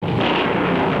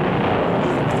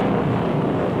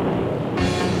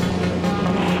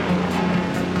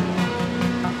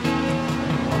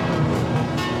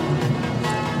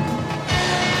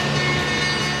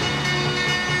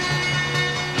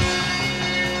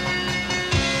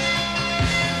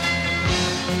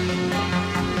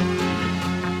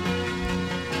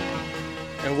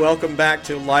welcome back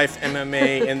to Life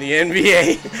MMA and the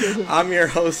NBA. I'm your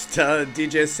host,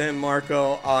 DJ San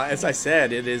Marco. As I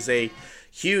said, it is a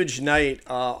huge night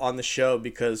on the show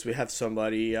because we have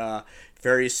somebody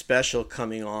very special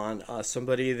coming on.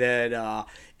 Somebody that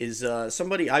is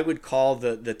somebody I would call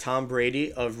the Tom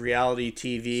Brady of reality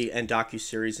TV and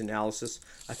docuseries analysis.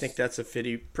 I think that's a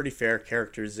pretty fair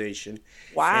characterization.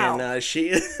 Wow. And she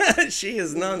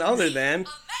is none other than...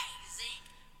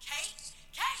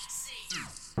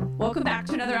 Welcome back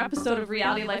to another episode of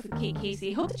Reality Life with Kate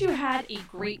Casey. Hope that you had a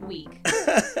great week.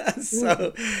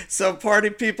 So party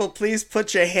people, please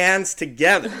put your hands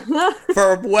together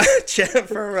for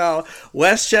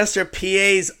Westchester,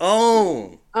 PA's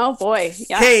own. Oh boy,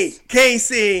 yes. Kate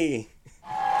Casey.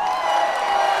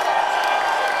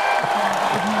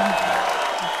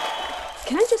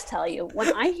 Can I just tell you,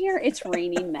 when I hear It's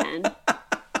Raining Men,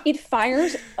 it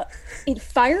fires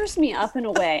me up in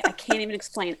a way I can't even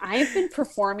explain. I have been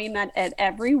performing that at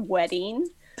every wedding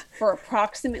for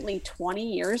approximately 20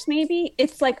 years, maybe.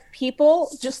 It's like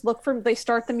people just they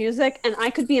start the music, and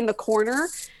I could be in the corner,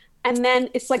 and then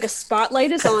it's like a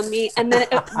spotlight is on me, and then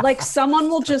like someone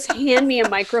will just hand me a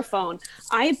microphone.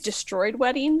 I've destroyed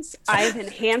weddings. I've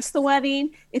enhanced the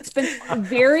wedding. It's been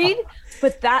varied,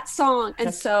 but that song.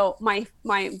 And so my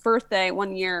birthday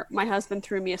one year, my husband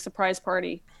threw me a surprise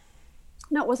party.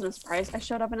 No, it wasn't a surprise. I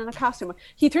showed up in a costume.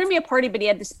 He threw me a party, but he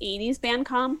had this 80s band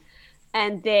come,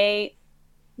 and they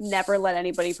never let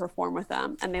anybody perform with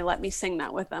them. And they let me sing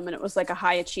that with them. And it was like a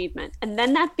high achievement. And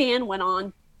then that band went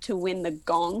on to win the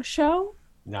Gong Show.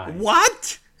 Nice.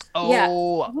 What? Oh, yeah.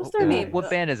 What's their name? What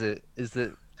band is it?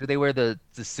 Do they wear the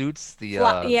suits?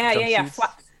 Yeah.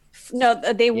 No,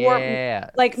 they wore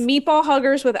like meatball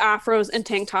huggers with afros and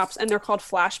tank tops, and they're called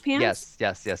Flash Pants.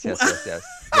 Yes.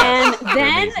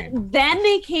 And then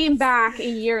they came back a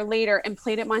year later and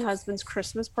played at my husband's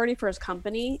Christmas party for his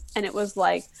company, and it was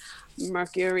like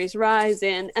Mercury's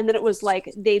rising, and then it was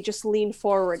like they just leaned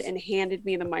forward and handed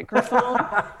me the microphone,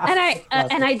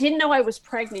 and I didn't know I was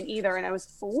pregnant either, and I was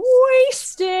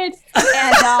wasted.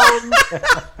 And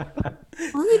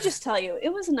let me just tell you,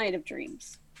 it was a night of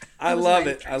dreams. I love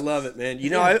it, man. You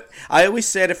know, I always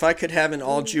said if I could have an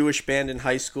all-Jewish band in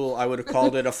high school, I would have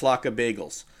called it a flock of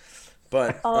bagels.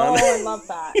 But I love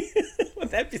that.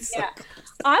 That'd be so cool.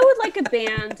 I would like a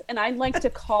band, and I'd like to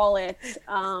call it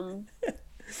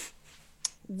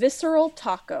Visceral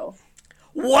Taco.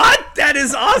 What? That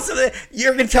is awesome.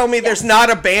 You're going to tell me there's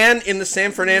not a band in the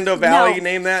San Fernando Valley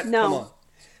named that? No. Come on.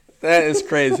 That is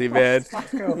crazy, man.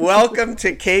 Welcome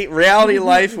to Reality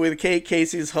Life with Kate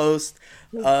Casey's host,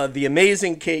 the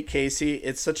amazing Kate Casey.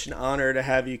 It's such an honor to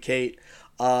have you, Kate.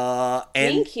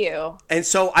 Thank you. And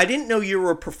so I didn't know you were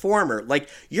a performer. Like,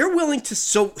 you're willing to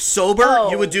sober?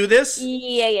 You would do this?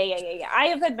 Yeah. I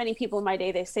have had many people in my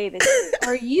day, they say this,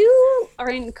 are you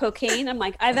in cocaine? I'm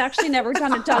like, I've actually never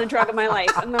done a drug in my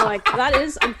life. And they're like, that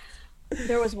is...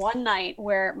 There was one night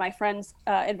where my friends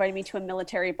invited me to a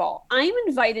military ball. I'm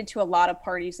invited to a lot of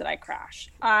parties that I crash.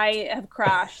 I have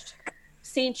crashed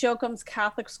St. Joachim's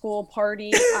Catholic School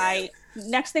party.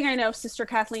 Next thing I know, Sister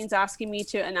Kathleen's asking me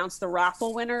to announce the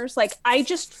raffle winners. Like, I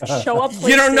just show up places.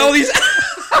 You don't know these...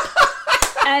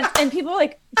 And people are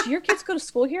like, do your kids go to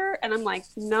school here? And I'm like,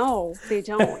 no, they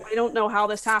don't. I don't know how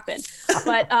this happened.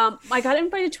 But I got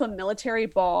invited to a military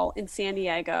ball in San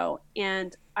Diego,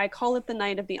 and I call it the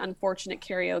night of the unfortunate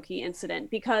karaoke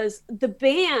incident because the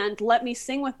band let me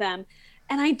sing with them.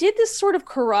 And I did this sort of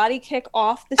karate kick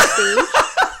off the stage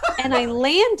and I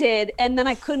landed, and then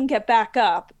I couldn't get back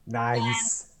up.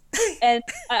 Nice. And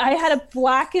I had a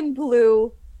black and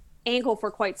blue ankle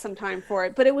for quite some time for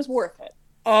it, but it was worth it.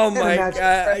 Oh my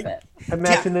God.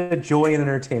 Imagine the joy and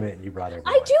entertainment you brought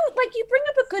everyone. I do, like, you bring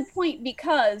up a good point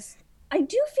because I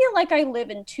do feel like I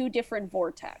live in two different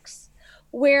vortex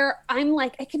where I'm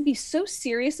like, I can be so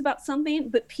serious about something,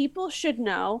 but people should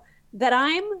know that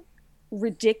I'm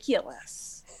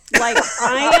ridiculous. Like,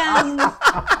 I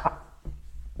am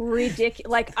ridiculous.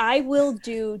 Like, I will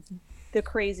do the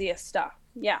craziest stuff.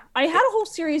 Yeah. I had a whole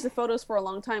series of photos for a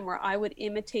long time where I would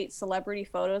imitate celebrity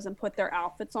photos and put their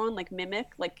outfits on, like mimic,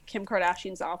 like Kim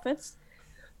Kardashian's outfits.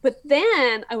 But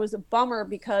then I was a bummer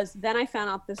because then I found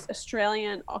out this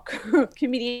Australian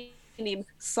comedian named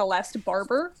Celeste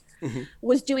Barber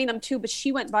was doing them too, but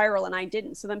she went viral and I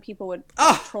didn't. So then people would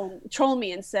troll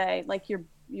me and say, like,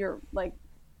 you're like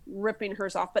ripping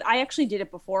hers off. But I actually did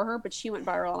it before her, but she went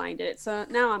viral and I did it. So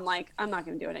now I'm like, I'm not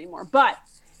going to do it anymore. But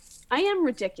I am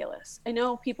ridiculous. I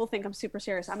know people think I'm super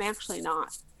serious. I'm actually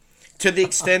not. To the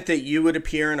extent that you would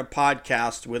appear in a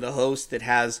podcast with a host that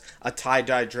has a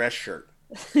tie-dye dress shirt.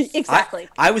 Exactly.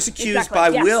 I was accused Exactly, by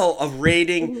yes. Will of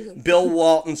raiding Bill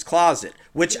Walton's closet,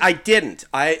 which I didn't.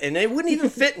 And it wouldn't even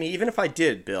fit me, even if I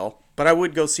did, Bill. But I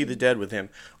would go see The Dead with him,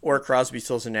 or Crosby,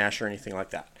 Stills and Nash, or anything like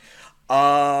that.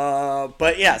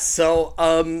 But yeah, so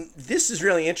this is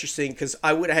really interesting because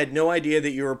I would have had no idea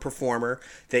that you were a performer,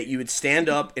 that you would stand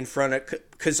up in front of,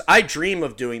 because I dream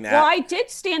of doing that. Well, I did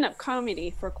stand-up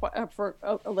comedy for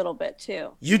a little bit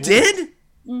too. You did?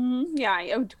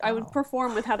 Yeah, I would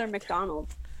perform with Heather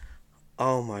McDonald.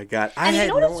 Oh my God. I And had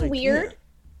you know no what's idea. weird?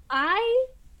 I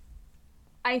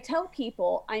tell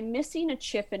people I'm missing a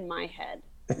chip in my head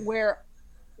where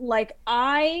like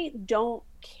I don't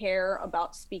care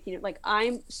about speaking. Like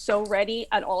I'm so ready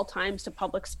at all times to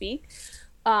public speak.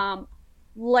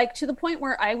 Like to the point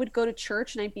where I would go to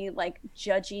church and I'd be like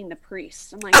judging the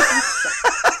priests. I'm like,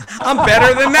 I'm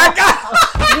better than that guy.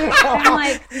 I'm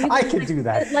like, I could do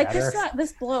that Like better.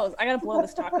 this blows. I gotta blow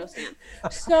this taco stand.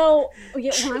 So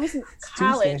yeah, when I was in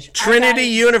college, Trinity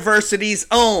University's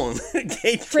own.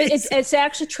 Kate Casey. it's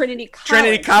actually Trinity College.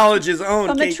 Trinity College's own.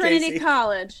 From Kate Trinity Casey.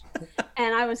 College,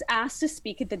 and I was asked to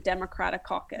speak at the Democratic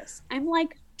caucus. I'm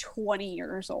like 20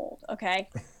 years old, okay?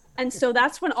 And so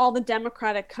that's when all the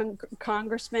Democratic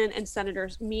congressmen and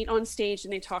senators meet on stage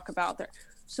and they talk about their.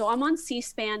 So I'm on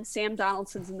C-SPAN, Sam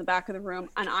Donaldson's in the back of the room,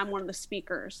 and I'm one of the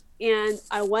speakers. And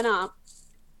I went up,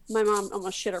 my mom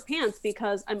almost shit her pants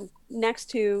because I'm next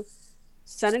to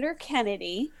Senator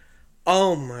Kennedy.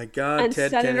 Oh my God, And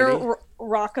Ted Senator Kennedy.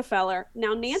 Rockefeller.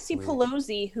 Now, Nancy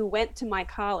Pelosi, who went to my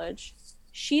college,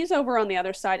 she's over on the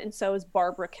other side, and so is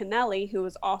Barbara Kennelly, who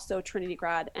was also Trinity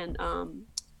grad and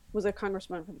was a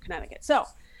congresswoman from Connecticut. So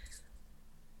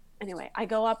anyway, I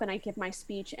go up and I give my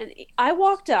speech, and I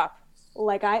walked up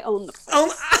like I own the place.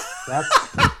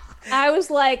 Oh, I was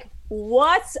like,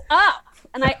 what's up?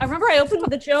 And I remember I opened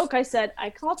with a joke. I said, I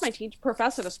called my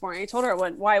professor this morning. I told her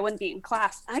why I wouldn't be in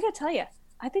class. And I got to tell you,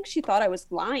 I think she thought I was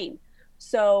lying.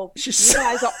 So you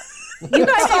guys all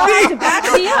have to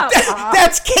back me up.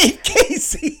 That's Kate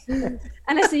Casey. And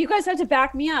I said, you guys have to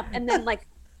back me up. And then like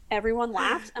everyone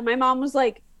laughed. And my mom was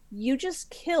like, you just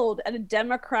killed at a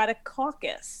Democratic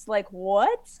caucus. Like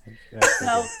what?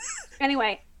 So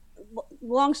anyway,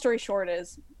 long story short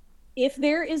is if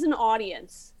there is an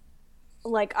audience,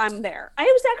 like I'm there. I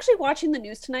was actually watching the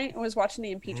news tonight. I was watching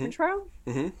the impeachment trial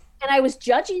and I was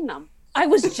judging them. I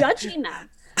was like,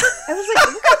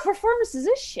 what kind of performance is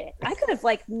this shit? I could have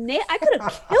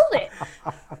killed it.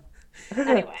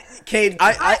 Anyway, Kate,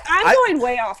 I'm going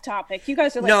way off topic. You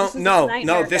guys are like,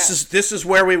 no. This is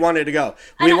where we wanted to go.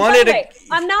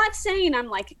 I'm not saying I'm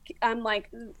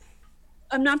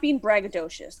not being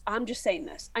braggadocious. I'm just saying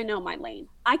this. I know my lane.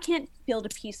 I can't build a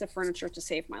piece of furniture to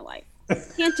save my life.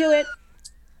 Can't do it.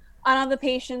 I don't have the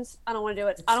patience. I don't want to do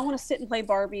it. I don't want to sit and play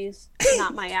Barbies.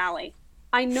 Not my alley.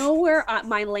 I know where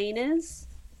my lane is.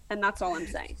 And that's all I'm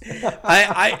saying.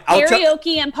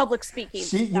 Karaoke and public speaking.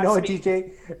 You know what,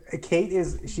 DJ? Kate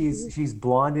she's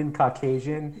blonde and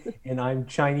Caucasian, and I'm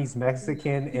Chinese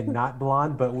Mexican and not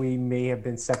blonde, but we may have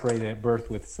been separated at birth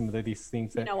with some of these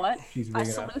things. That you know what? She's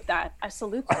bringing up. I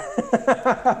salute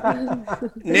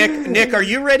that. Nick, are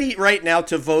you ready right now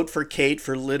to vote for Kate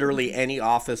for literally any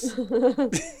office?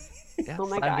 Yeah, Oh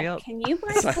my sign me God! up. Can you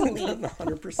guys believe?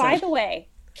 100%. By the way,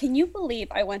 can you believe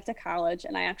I went to college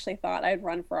and I actually thought I'd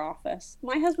run for office?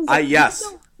 My husband's like, yes.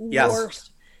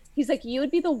 Worst. He's like, you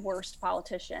would be the worst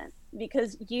politician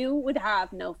because you would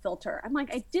have no filter. I'm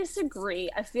like, I disagree.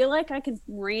 I feel like I can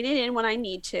rein it in when I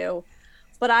need to,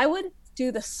 but I would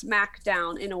do the smack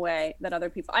down in a way that other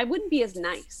people, I wouldn't be as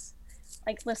nice.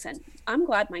 Like, listen, I'm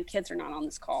glad my kids are not on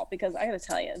this call because I got to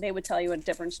tell you, they would tell you a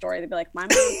different story. They'd be like, my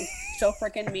mom is so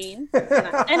freaking mean.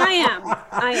 And I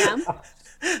am.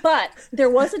 But there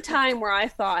was a time where I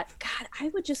thought, God, I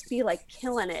would just be like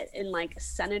killing it in like a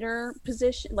senator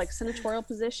position, like senatorial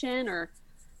position or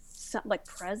like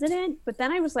president. But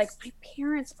then I was like, my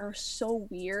parents are so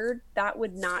weird. That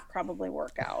would not probably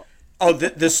work out. Oh,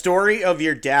 the story of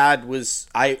your dad was,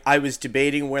 I was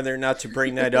debating whether or not to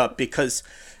bring that up because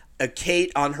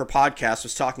Kate on her podcast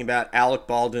was talking about Alec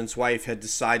Baldwin's wife had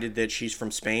decided that she's from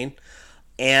Spain.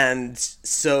 And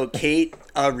so Kate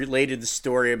related the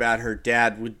story about her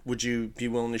dad. Would you be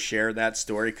willing to share that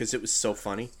story? Because it was so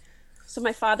funny. So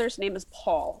my father's name is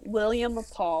Paul, William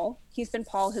Paul. He's been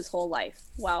Paul his whole life.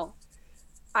 Well,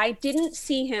 I didn't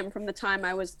see him from the time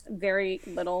I was very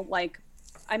little. Like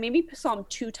I maybe saw him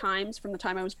 2 times from the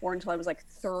time I was born until I was like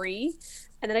 3.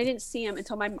 And then I didn't see him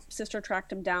until my sister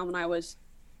tracked him down when I was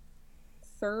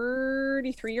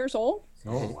 33 years old.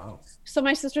 Oh, wow. So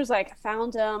my sister's like,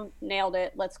 found him, nailed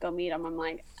it, let's go meet him. I'm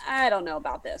like, I don't know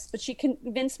about this. But she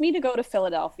convinced me to go to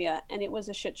Philadelphia, and it was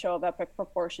a shit show of epic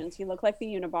proportions. He looked like the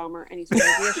Unabomber, and he's crazy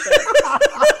as shit.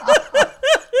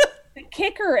 The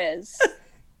kicker is,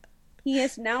 he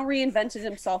has now reinvented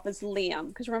himself as Liam,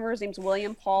 because remember his name's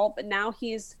William Paul, but now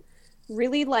he's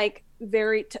really like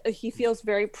he feels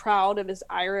very proud of his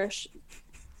Irish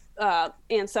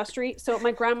ancestry. So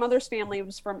my grandmother's family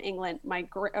was from England.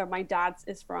 My dad's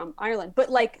is from Ireland, but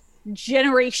like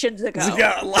generations ago.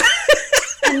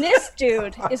 And this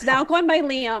dude is now going by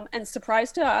Liam, and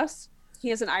surprise to us, he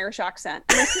has an Irish accent.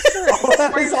 And my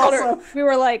sister, we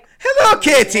were like, "Hello,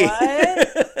 Katie."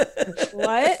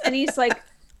 What? And he's like,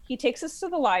 he takes us to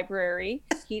the library.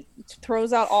 He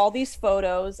throws out all these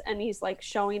photos, and he's like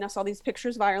showing us all these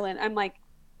pictures of Ireland. I'm like,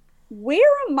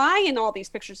 where am I in all these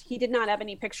pictures? He did not have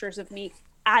any pictures of me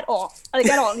at all. Like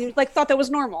at all. He was like, thought that was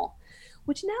normal.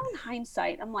 Which now in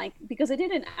hindsight, I'm like, because I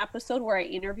did an episode where I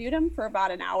interviewed him for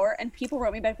about an hour, and people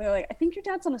wrote me back, they're like, I think your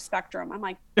dad's on a spectrum. I'm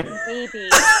like, maybe.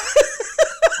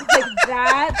 Like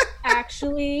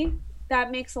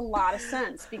that makes a lot of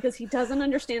sense, because he doesn't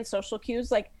understand social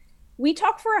cues. Like, we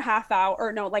talked for a half hour,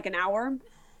 or no, like an hour.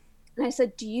 And I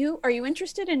said, are you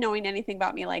interested in knowing anything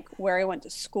about me? Like where I went to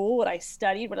school, what I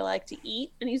studied, what I like to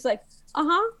eat? And he's like,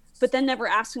 but then never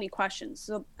asked any questions.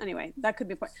 So anyway, that could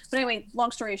be a point. But anyway,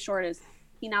 long story short is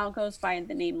he now goes by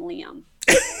the name Liam.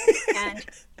 And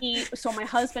so my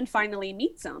husband finally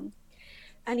meets him,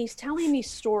 and he's telling me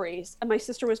stories. And my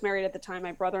sister was married at the time.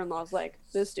 My brother-in-law's like,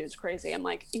 this dude's crazy. I'm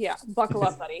like, yeah, buckle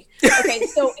up, buddy. Okay,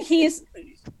 so he's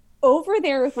over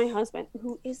there with my husband,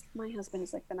 my husband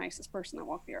is like the nicest person that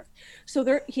walked the earth.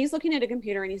 So he's looking at a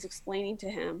computer, and he's explaining to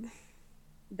him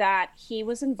that he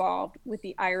was involved with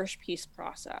the Irish peace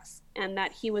process, and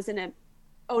that he was and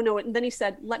then he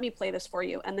said, let me play this for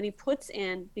you. And then he puts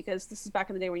in, because this is back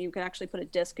in the day when you could actually put a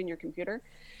disc in your computer,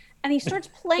 and he starts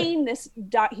playing this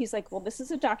he's like, well, this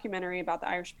is a documentary about the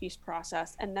Irish peace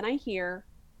process. And then I hear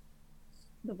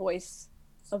the voice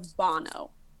of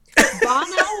Bono. Bono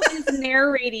is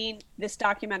narrating this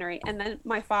documentary, and then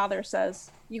my father says,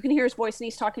 you can hear his voice, and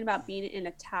he's talking about being in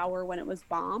a tower when it was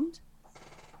bombed.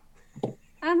 And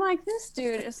I'm like, this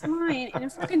dude is lying in a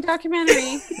fucking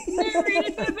documentary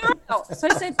narrated by Bono. So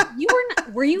I said,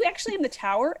 were you actually in the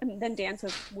tower? And then Dan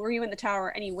says, were you in the tower?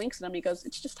 And he winks at him, and he goes,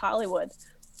 it's just Hollywood.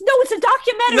 No, it's a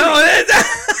documentary. No,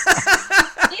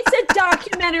 it's a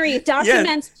documentary. It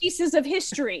documents pieces of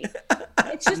history.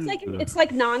 It's just like, it's like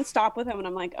nonstop with him. And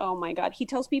I'm like, oh my God. He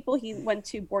tells people he went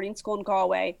to boarding school in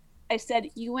Galway. I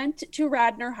said, you went to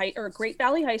Radnor High or Great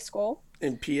Valley High School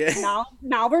in PA,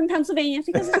 Malvern, Pennsylvania,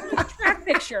 because it's a track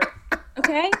picture.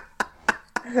 Okay.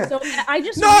 So I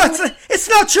just it's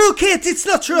not true, Kate. It's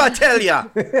not true. I tell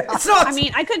you, it's not. I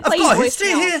mean, I could play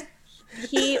voicemails.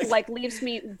 He like leaves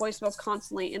me voicemails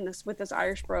constantly with this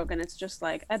Irish brogue, and it's just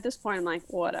like, at this point I'm like,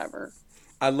 whatever.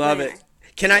 I love it.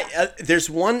 Can I there's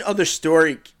one other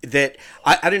story that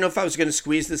I don't know if I was going to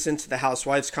squeeze this into the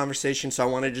housewives conversation, so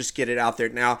I want to just get it out there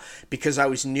now, because I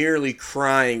was nearly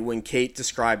crying when Kate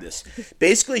described this.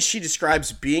 Basically, she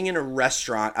describes being in a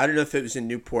restaurant. I don't know if it was in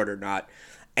Newport or not,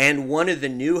 and one of the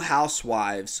new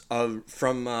housewives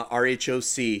from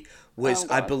RHOC was,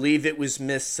 I believe it was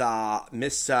Miss I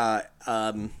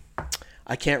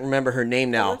can't remember her name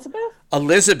now.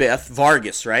 Elizabeth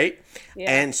Vargas, right? Yeah.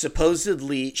 And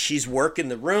supposedly she's working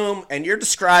the room, and you're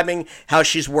describing how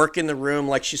she's working the room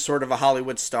like she's sort of a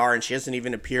Hollywood star, and she hasn't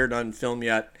even appeared on film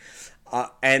yet.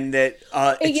 And that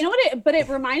you know what? But it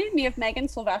reminded me of Megan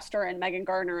Sylvester and Megan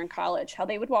Gardner in college. How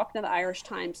they would walk into the Irish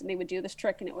Times and they would do this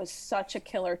trick, and it was such a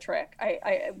killer trick.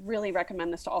 I really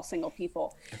recommend this to all single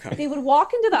people. Okay. They would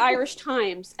walk into the Irish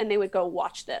Times and they would go,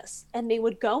 watch this, and they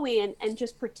would go in and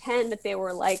just pretend that they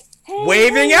were like, hey,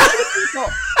 waving out people.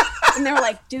 And they were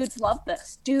like, dudes love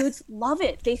this. Dudes love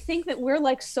it. They think that we're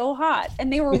like so hot,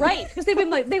 and they were right, because they'd be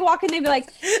like, they walk in, they'd be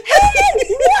like, hey,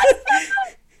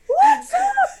 what's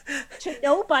up? To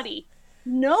nobody,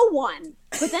 no one.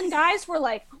 But then guys were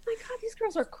like, oh my God, these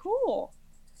girls are cool.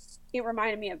 It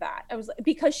reminded me of that. I was like,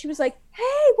 because she was like,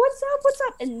 hey, what's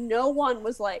up? And no one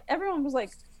was like, everyone was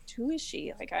like, who is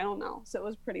she? Like, I don't know. So it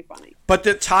was pretty funny. But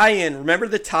the tie-in, remember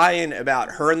the tie-in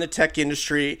about her in the tech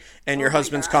industry and your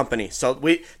husband's company. So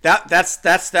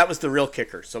that was the real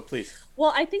kicker. So please.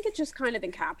 Well, I think it just kind of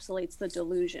encapsulates the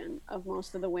delusion of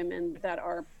most of the women that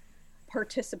are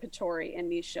participatory in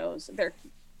these shows. They're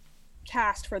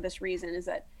cast for this reason, is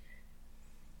that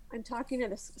I'm talking to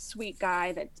this sweet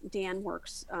guy that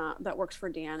works for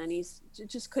Dan, and he's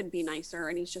just couldn't be nicer,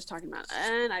 and he's just talking about,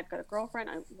 and I've got a girlfriend.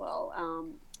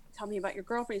 tell me about your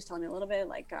girlfriend. He's telling me a little bit,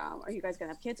 like, are you guys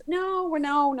gonna have kids? No, we're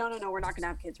no, we're not gonna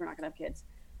have kids. We're not gonna have kids.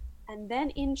 And then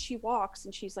in she walks,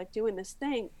 and she's like doing this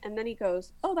thing, and then he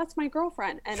goes, oh, that's my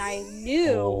girlfriend. And I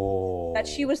knew that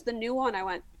she was the new one. I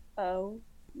went, oh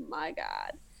my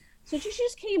God. So she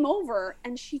just came over,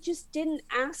 and she just didn't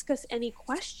ask us any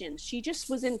questions. She just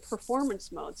was in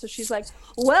performance mode. So she's like,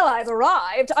 well, I've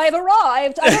arrived.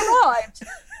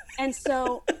 And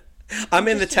so I'm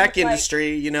in the tech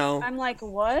industry, you know. I'm like,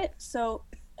 what? So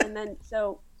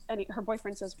her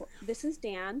boyfriend says, well, this is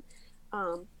Dan.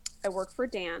 I work for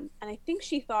Dan. And I think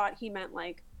she thought he meant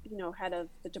like, you know, head of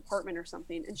the department or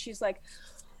something. And she's like,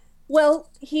 well,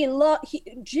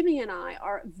 Jimmy and I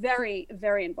are very,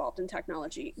 very involved in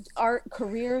technology. Our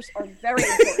careers are very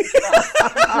important to us.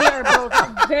 We are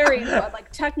both very involved,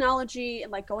 like technology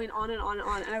and like going on and on and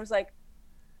on. And I was like,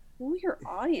 who your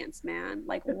audience, man?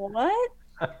 Like, what?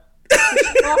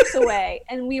 She walks away,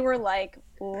 and we were like,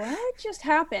 what just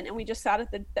happened? And we just sat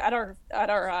at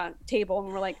our table,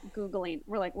 and we're like Googling.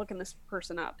 We're like looking this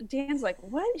person up. And Dan's like,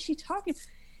 what is she talking?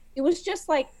 It was just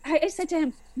like, I said to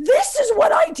him, this is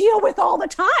what I deal with all the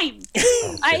time.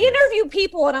 I interview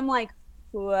people, and I'm like,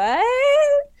 what?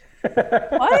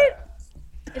 What?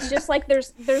 It's just like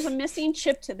there's a missing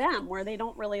chip to them where they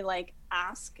don't really like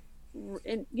ask,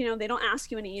 and you know, they don't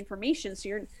ask you any information. So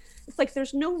it's like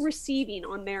there's no receiving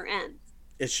on their end.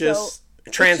 It's just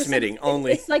transmitting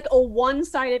only. It's like a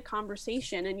one-sided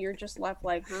conversation, and you're just left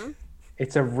like, huh?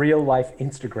 It's a real life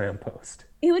Instagram post.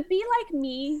 It would be like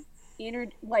me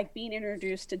being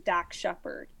introduced to Dak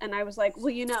Shepard, and I was like, well,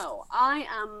 you know, I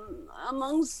am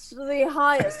amongst the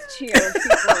highest tier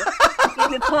people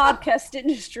in the podcast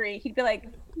industry. He'd be like,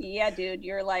 yeah, dude,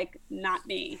 you're like not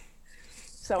me.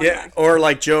 So yeah, anyway. Or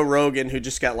like Joe Rogan, who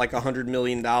just got like $100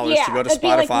 million to go to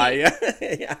Spotify.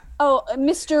 Like yeah. Oh,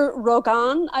 Mr.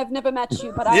 Rogan, I've never met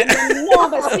you, but I'm an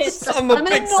enormous hit. I'm an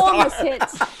enormous hit.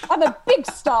 I'm a big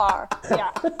star.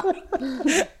 Yeah.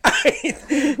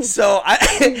 So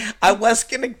I was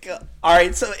gonna go. All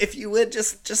right. So if you would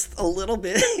just a little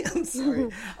bit, I'm sorry,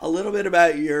 a little bit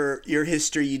about your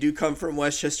history. You do come from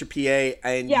Westchester, PA,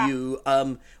 and you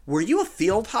were you a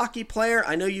field hockey player?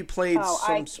 I know you played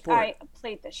some sport. I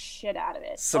played the shit out of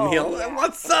it.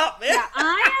 What's up, man? Yeah,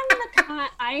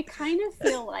 I kind of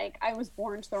feel like I was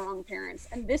born to the wrong parents,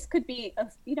 and this could be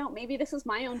maybe this is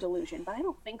my own delusion, but I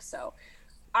don't think so.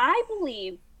 I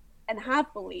believe and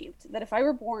have believed that if I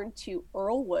were born to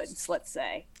Earl Woods, let's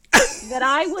say, that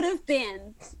I would have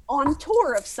been on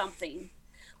tour of something,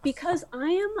 because I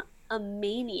am a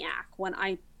maniac when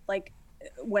I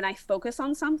focus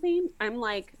on something. I'm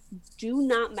like, do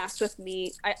not mess with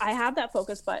me. I have that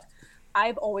focus, but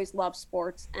I've always loved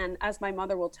sports. And as my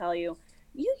mother will tell you,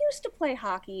 you used to play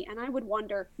hockey, and I would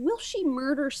wonder, will she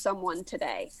murder someone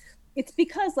today? It's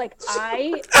because like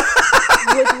I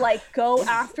would like go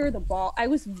after the ball. I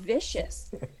was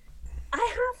vicious.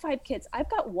 I have 5 kids. I've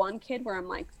got one kid where I'm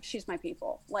like, she's my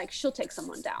people. Like, she'll take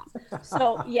someone down.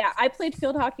 So yeah, I played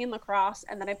field hockey and lacrosse,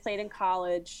 and then I played in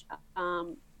college.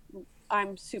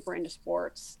 I'm super into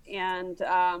sports. And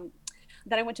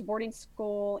then I went to boarding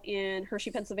school in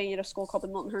Hershey, Pennsylvania, at a school called the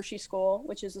Milton Hershey School,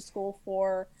 which is a school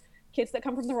for kids that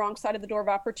come from the wrong side of the door of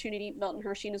opportunity. Milton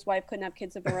Hershey and his wife couldn't have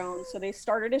kids of their own. So they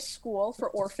started a school for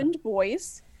orphaned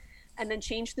boys, and then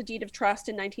changed the deed of trust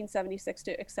in 1976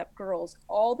 to accept girls.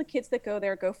 All the kids that go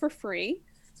there go for free.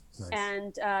 Nice.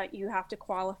 And you have to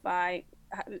qualify.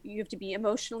 You have to be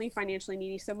emotionally, financially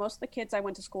needy. So most of the kids I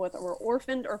went to school with were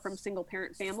orphaned or from single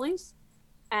parent families.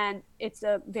 And it's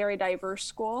a very diverse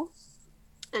school.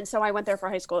 And so I went there for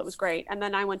high school. It was great. And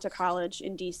then I went to college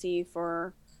in DC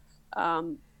for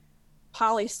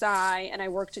poli-sci, and I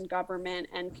worked in government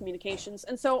and communications.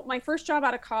 And so my first job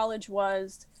out of college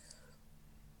was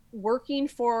working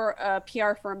for a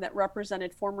PR firm that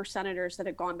represented former senators that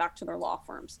had gone back to their law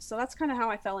firms. So that's kind of how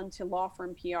I fell into law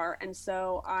firm PR. And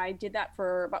so I did that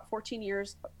for about 14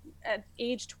 years. At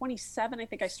age 27, I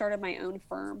think I started my own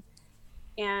firm.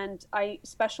 And I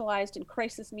specialized in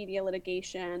crisis media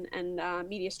litigation and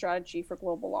media strategy for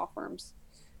global law firms.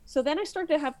 So then I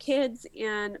started to have kids,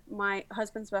 and my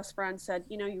husband's best friend said,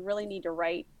 you know, you really need to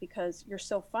write because you're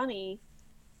so funny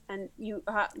and you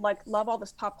love all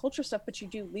this pop culture stuff, but you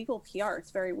do legal PR.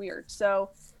 It's very weird. So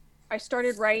I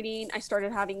started writing, I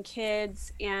started having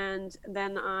kids, and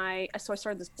then I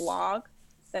started this blog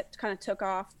that kind of took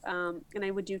off, and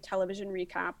I would do television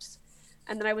recaps.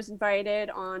 And then I was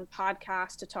invited on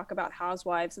podcasts to talk about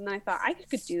housewives. And then I thought I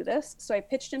could do this. So I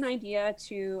pitched an idea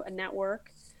to a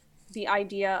network, the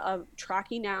idea of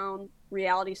tracking down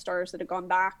reality stars that had gone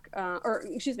back,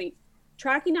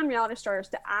 tracking down reality stars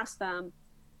to ask them,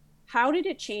 how did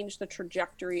it change the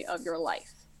trajectory of your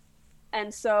life?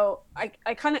 And so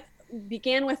I kind of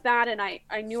began with that, and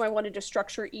I knew I wanted to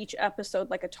structure each episode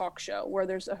like a talk show where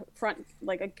there's a front,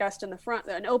 like a guest in the front,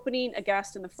 an opening, a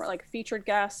guest in the front, like a featured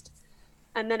guest,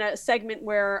 and then a segment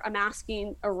where I'm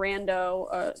asking a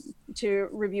rando to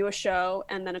review a show,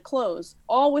 and then a close,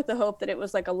 all with the hope that it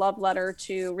was like a love letter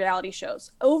to reality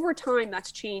shows. Over time,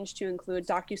 that's changed to include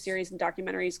docuseries and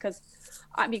documentaries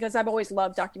because I've always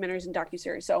loved documentaries and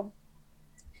docuseries. So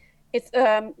it's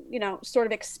sort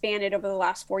of expanded over the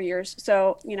last 4 years.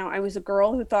 So I was a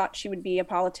girl who thought she would be a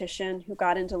politician, who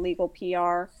got into legal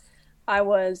PR. I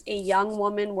was a young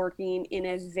woman working in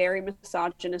a very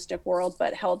misogynistic world,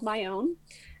 but held my own.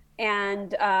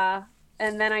 And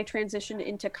then I transitioned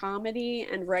into comedy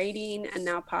and writing and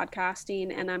now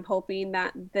podcasting. And I'm hoping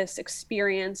that this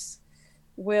experience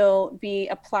will be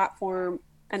a platform,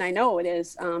 and I know it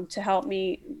is, to help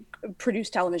me produce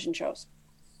television shows.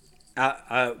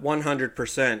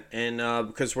 100%. And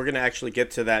because we're going to actually get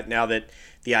to that now that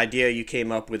the idea you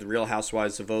came up with Real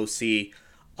Housewives of OC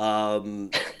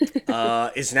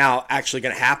is now actually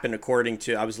going to happen, according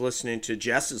to, I was listening to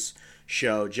Jess's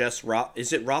show,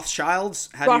 is it Rothschilds?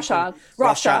 Rothschild,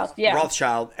 yeah.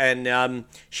 Rothschild. And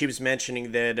she was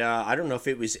mentioning that, I don't know if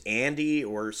it was Andy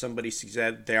or somebody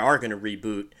said they are going to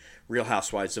reboot Real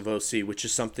Housewives of OC, which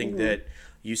is something that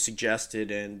you suggested,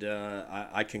 and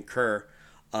I concur.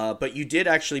 But you did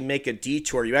actually make a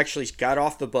detour. You actually got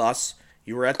off the bus.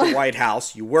 You were at the White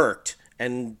House. You worked.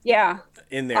 And yeah,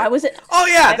 in there.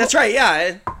 That's right.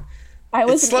 Yeah. I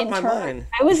was an intern. My mind.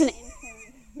 I was an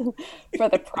intern for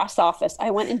the press office. I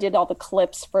went and did all the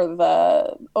clips for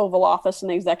the Oval Office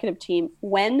and the executive team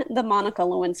when the Monica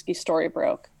Lewinsky story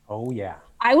broke. Oh, yeah.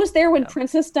 I was there when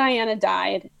Princess Diana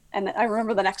died. And I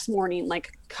remember the next morning,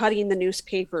 like cutting the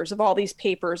newspapers of all these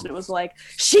papers. And it was like,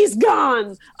 she's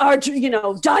gone. Or,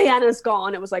 Diana's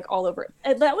gone. It was like all over it.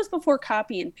 And that was before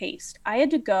copy and paste. I had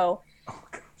to go. Oh,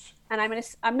 gosh. And I'm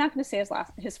not going to say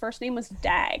his first name was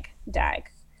Dag.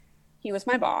 He was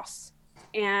my boss.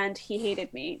 And he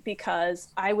hated me because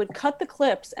I would cut the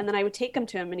clips and then I would take them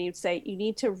to him and he would say, you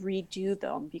need to redo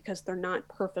them because they're not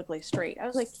perfectly straight. I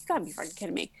was like, you gotta be fucking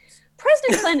kidding me.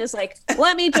 President Clinton is like,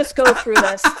 let me just go through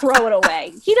this, throw it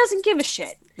away. He doesn't give a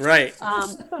shit. Right.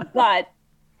 But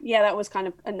yeah, that was kind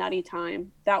of a nutty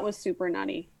time. That was super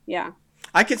nutty. Yeah.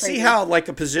 I could see how like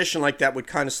a position like that would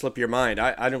kind of slip your mind.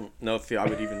 I don't know if I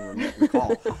would even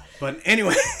recall. But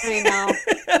anyway. I know.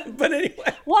 But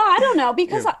anyway. Well, I don't know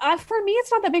because for me,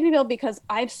 it's not that big of a deal because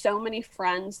I have so many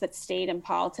friends that stayed in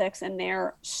politics and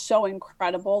they're so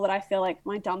incredible that I feel like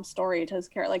my dumb story does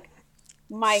care. Like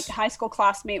my high school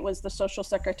classmate was the social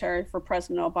secretary for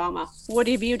President Obama. What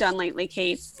have you done lately,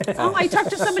 Kate? Oh, I talked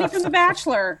to somebody from The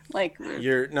Bachelor. Like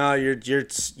you're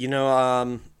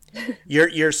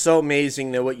so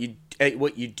amazing that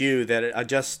what you do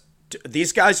that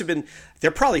these guys have been,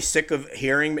 they're probably sick of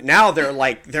hearing, now they're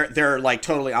like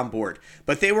totally on board,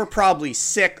 but they were probably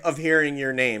sick of hearing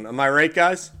your name. Am I right,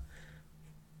 guys?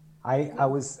 I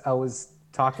was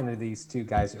talking to these two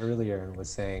guys earlier and was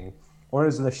saying, or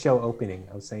was the show opening,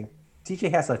 I was saying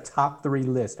TJ has a top 3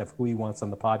 list of who he wants on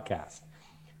the podcast.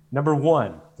 Number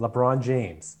 1, LeBron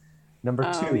James. Number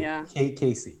 2, Kate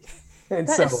Casey. And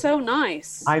that is so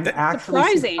nice. I'm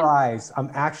actually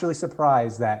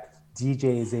surprised that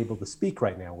DJ is able to speak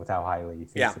right now with how highly he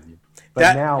thinks of you.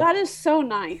 But that is so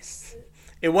nice.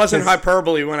 It wasn't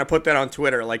hyperbole when I put that on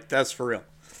Twitter. Like, that's for real.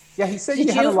 Yeah, he said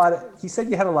you had a lot of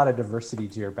diversity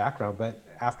to your background, but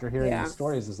after hearing the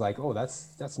stories, it's like, oh,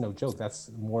 that's no joke. That's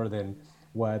more than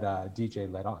what DJ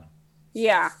let on.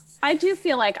 Yeah, I do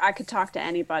feel like I could talk to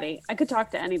anybody. I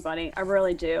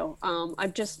really do.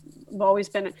 I've always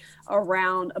been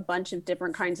around a bunch of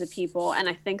different kinds of people. And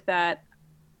I think that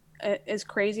as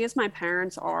crazy as my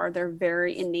parents are, they're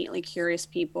very innately curious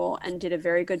people and did a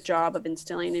very good job of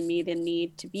instilling in me the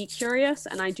need to be curious.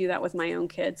 And I do that with my own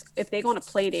kids. If they go on a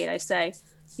play date, I say,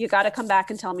 you got to come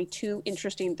back and tell me 2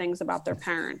 interesting things about their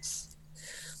parents.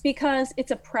 Because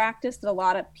it's a practice that a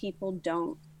lot of people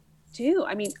don't do.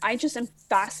 I mean, I just am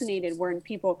fascinated when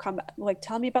people come back, like,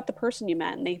 tell me about the person you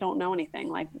met and they don't know anything.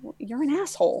 Like, you're an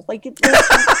asshole. Like,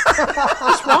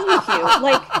 what's wrong with you?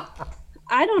 Like,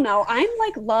 I don't know. I'm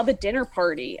like, love a dinner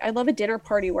party. I love a dinner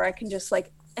party where I can just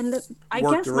like, and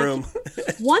work the room.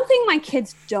 One thing my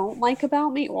kids don't like about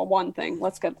me, well, one thing,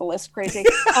 let's get the list crazy.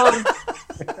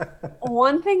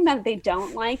 One thing that they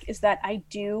don't like is that I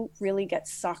do really get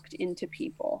sucked into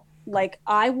people. Like,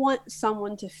 I want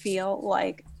someone to feel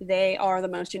like they are the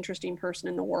most interesting person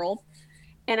in the world.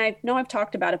 And I know I've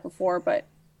talked about it before, but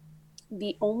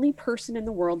the only person in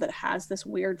the world that has this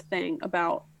weird thing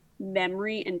about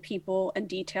memory and people and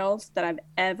details that I've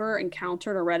ever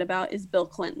encountered or read about is Bill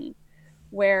Clinton.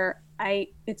 where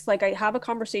it's like I have a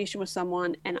conversation with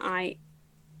someone and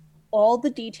all the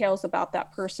details about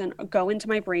that person go into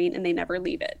my brain and they never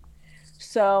leave it.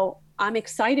 So I'm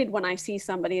excited when I see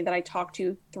somebody that I talked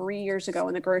to 3 years ago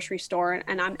in the grocery store,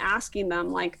 and I'm asking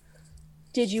them like,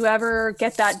 did you ever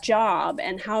get that job?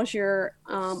 And how's your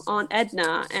Aunt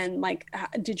Edna? And like,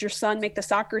 did your son make the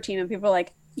soccer team? And people are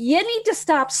like, you need to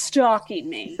stop stalking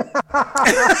me.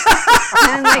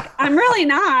 And like, I'm really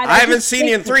not. I haven't seen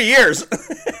you in 3 years.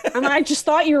 I just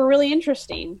thought you were really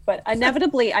interesting. But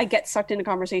inevitably, I get sucked into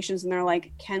conversations and they're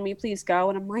like, can we please go?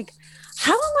 And I'm like,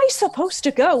 how am I supposed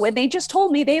to go when they just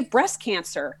told me they have breast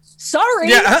cancer? Sorry.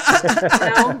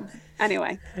 Yeah.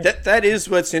 Anyway. That is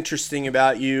what's interesting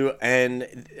about you.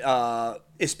 And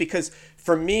it's because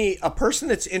for me, a person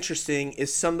that's interesting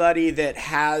is somebody that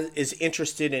is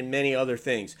interested in many other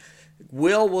things.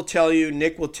 Will tell you,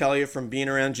 Nick will tell you from being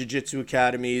around jiu-jitsu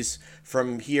academies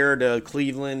from here to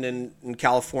Cleveland and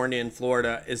California and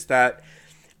Florida, is that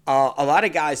a lot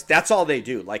of guys, that's all they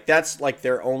do. Like, that's like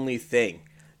their only thing,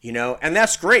 and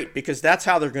that's great because that's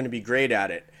how they're going to be great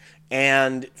at it.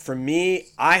 And for me,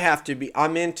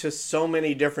 I'm into so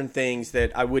many different things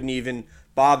that I wouldn't even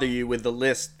bother you with the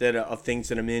list of things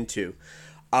that I'm into.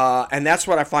 And that's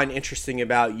what I find interesting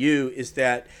about you, is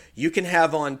that you can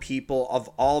have on people of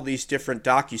all these different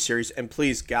docuseries. And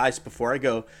please, guys, before I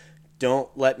go,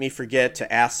 don't let me forget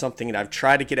to ask something that I've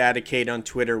tried to get out of Kate on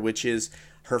Twitter, which is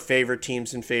her favorite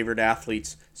teams and favorite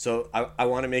athletes. So I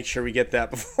want to make sure we get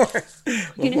that before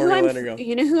we let her go.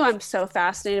 You know who I'm so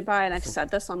fascinated by, and I've said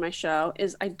this on my show,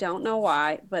 is I don't know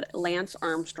why, but Lance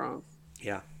Armstrong.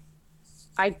 Yeah.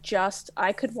 I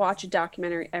could watch a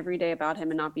documentary every day about him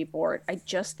and not be bored. I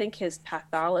just think his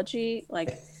pathology,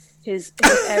 like his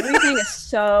everything is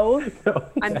so,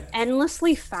 I'm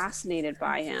endlessly fascinated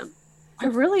by him. I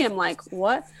really am like,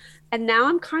 what? And now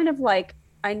I'm kind of like,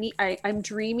 I'm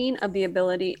dreaming of the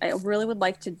ability. I really would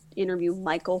like to interview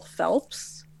Michael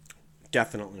Phelps.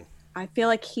 Definitely. I feel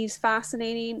like he's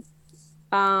fascinating.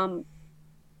 Tiger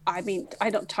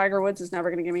Woods is never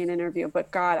going to give me an interview,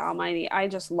 but God almighty, I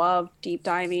just love deep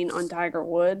diving on Tiger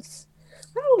Woods. I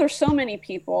don't know, there's so many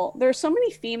people. There's so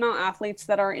many female athletes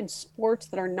that are in sports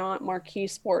that are not marquee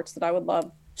sports that I would love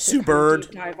to Sue Bird.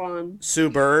 deep dive on. Sue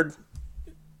Bird.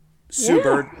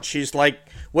 She's like,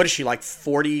 what is she, like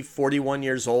 40, 41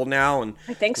 years old now? And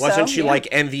I think wasn't so, she yeah. like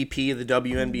MVP of the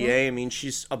WNBA? Mm-hmm. I mean,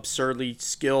 she's absurdly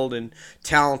skilled and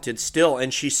talented still.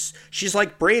 And she's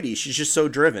like Brady. She's just so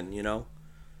driven,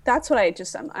 That's what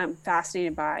I'm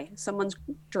fascinated by. Someone's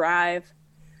drive,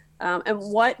 and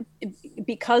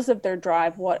because of their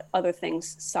drive, what other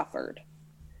things suffered.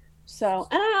 So,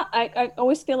 and I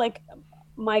always feel like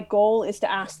my goal is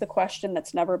to ask the question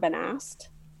that's never been asked.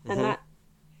 And Mm-hmm. that,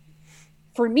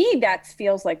 for me, that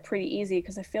feels like pretty easy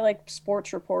because I feel like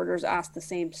sports reporters ask the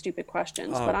same stupid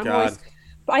questions. Oh, but God.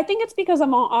 I think it's because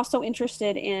I'm also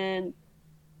interested in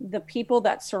the people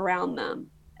that surround them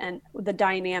and the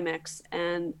dynamics,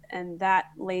 and that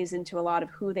lays into a lot of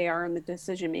who they are in the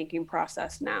decision-making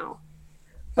process now.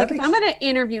 Like, if I'm going to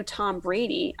interview Tom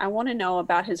Brady, I want to know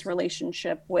about his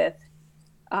relationship with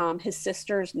his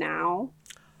sisters now.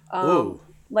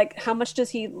 Like, how much does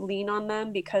he lean on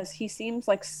them? Because he seems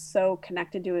like so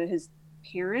connected to his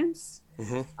parents,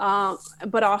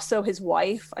 but also his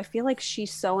wife. I feel like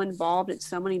she's so involved in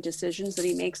so many decisions that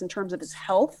he makes in terms of his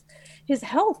health. His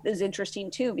health is interesting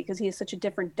too, because he has such a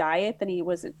different diet than he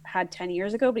had 10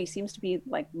 years ago, but he seems to be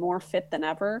like more fit than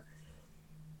ever.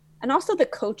 And also the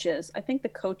coaches. I think the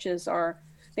coaches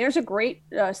there's a great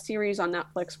series on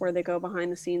Netflix where they go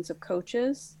behind the scenes of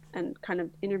coaches and kind of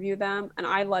interview them. And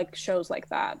I like shows like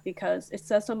that because it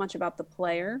says so much about the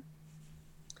player.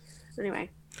 Anyway.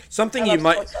 Something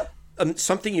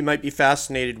you might be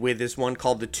fascinated with is one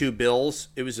called The Two Bills.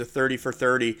 It was a 30 for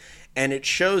 30, and it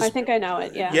shows. I think I know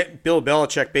it. Yeah. Yeah, Bill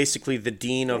Belichick, basically the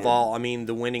dean of all. I mean,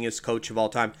 the winningest coach of all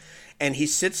time, and he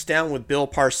sits down with Bill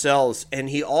Parcells, and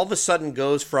he all of a sudden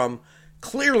goes from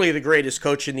clearly the greatest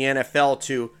coach in the NFL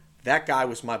to that guy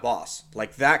was my boss.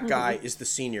 Like, that guy is the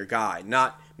senior guy,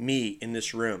 not me in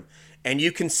this room. And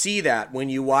you can see that when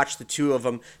you watch the two of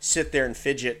them sit there and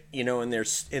fidget, in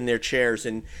their chairs.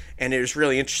 And it was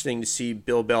really interesting to see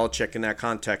Bill Belichick in that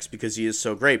context because he is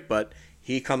so great. But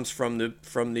he comes from the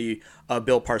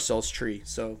Bill Parcells tree.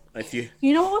 So if you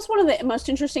what was one of the most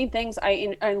interesting things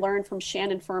I learned from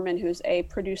Shannon Furman, who's a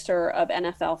producer of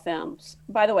NFL films.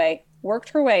 By the way, worked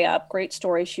her way up. Great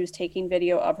story. She was taking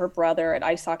video of her brother at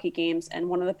ice hockey games, and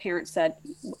one of the parents said,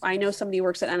 "I know somebody who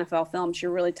works at NFL Films.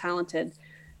 You're really talented.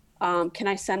 Can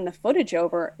I send the footage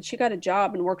over?" She got a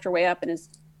job and worked her way up and is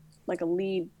like a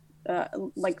lead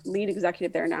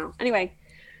executive there now. Anyway,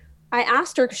 I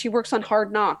asked her, because she works on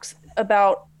Hard Knocks,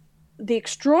 about the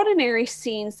extraordinary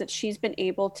scenes that she's been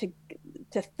able to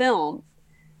film.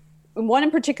 And one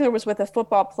in particular was with a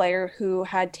football player who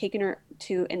had taken her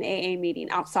to an AA meeting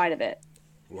outside of it.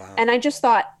 Wow. And I just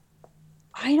thought,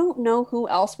 I don't know who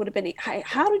else would have been.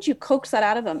 How did you coax that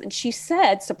out of them? And she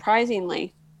said,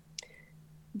 surprisingly,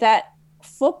 that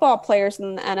football players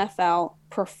in the NFL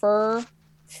prefer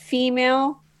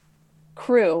female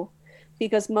crew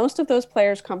because most of those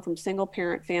players come from single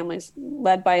parent families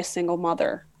led by a single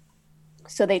mother.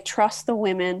 So they trust the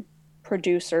women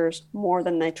producers more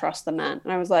than they trust the men.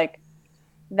 And I was like,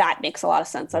 that makes a lot of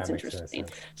sense. That's interesting.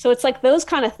 So it's like those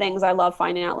kind of things. I love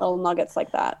finding out little nuggets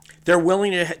like that. They're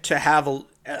willing to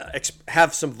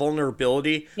have some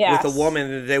vulnerability with a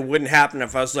woman that wouldn't happen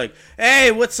if I was like,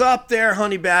 hey, what's up there,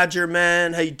 honey badger,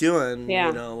 man? How you doing? Yeah.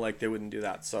 You know, like they wouldn't do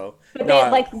that. So, but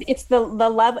no, it's the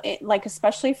level, like,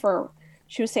 especially for,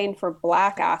 she was saying for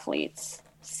Black athletes,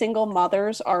 single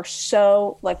mothers are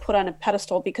so like put on a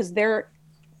pedestal because they're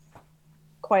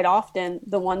quite often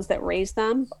the ones that raise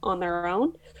them on their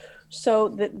own. So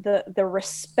the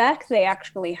respect they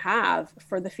actually have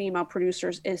for the female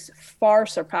producers is far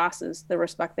surpasses the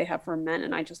respect they have for men.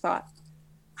 And I just thought,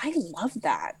 I love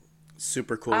that.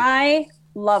 Super cool. I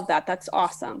love that. That's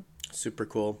awesome. Super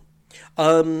cool.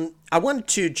 I wanted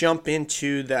to jump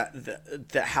into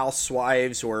the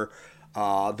Housewives or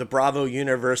the Bravo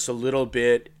universe a little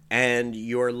bit and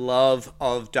your love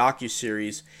of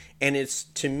docuseries. And it's,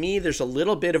 to me, there's a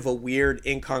little bit of a weird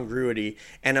incongruity,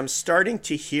 and I'm starting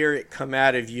to hear it come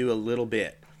out of you a little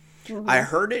bit. Mm-hmm. I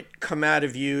heard it come out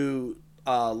of you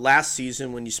last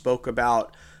season when you spoke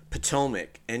about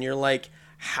Potomac, and you're like,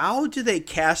 how do they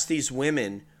cast these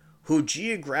women who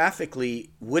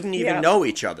geographically wouldn't even know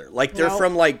each other? Like, they're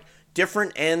from, like,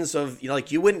 different ends of, you know,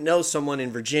 like, you wouldn't know someone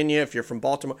in Virginia if you're from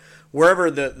Baltimore, wherever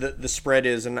the spread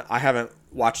is, and I haven't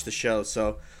watched the show,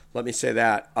 so let me say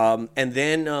that. And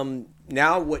then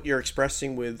now what you're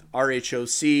expressing with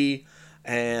RHOC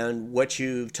and what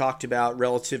you've talked about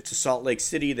relative to Salt Lake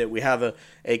City, that we have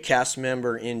a cast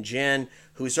member in Jen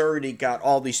who's already got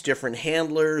all these different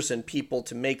handlers and people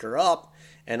to make her up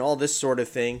and all this sort of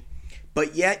thing.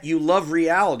 But yet you love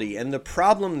reality. And the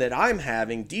problem that I'm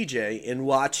having, DJ, in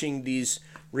watching these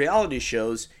reality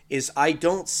shows is I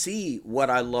don't see what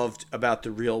I loved about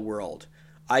the real world.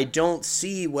 I don't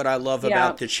see what I love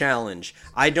about The Challenge.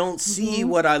 I don't see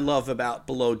what I love about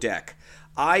Below Deck.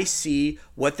 I see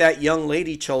what that young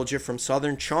lady told you from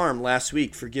Southern Charm last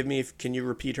week. Forgive me, can you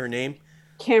repeat her name?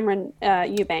 Cameron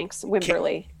Eubanks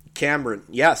Wimberly. Cameron,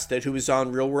 yes, who was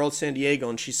on Real World San Diego.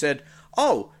 And she said,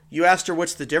 oh, you asked her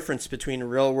what's the difference between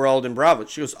Real World and Bravo.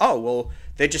 She goes, oh, well,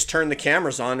 they just turned the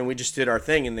cameras on and we just did our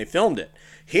thing and they filmed it.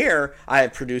 Here, I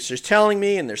have producers telling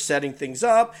me and they're setting things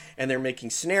up and they're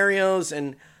making scenarios.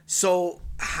 And so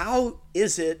how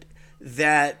is it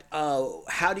that,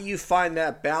 how do you find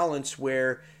that balance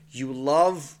where you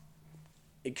love,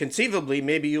 conceivably,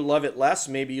 maybe you love it less,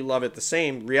 maybe you love it the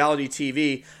same, reality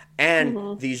TV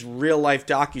and these real life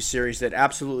docuseries that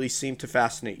absolutely seem to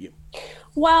fascinate you?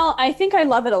 Well, I think I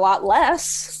love it a lot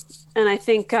less. And I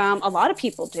think a lot of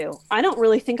people do. I don't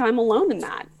really think I'm alone in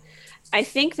that. I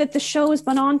think that the show has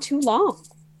been on too long.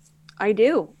 I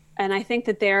do. And I think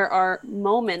that there are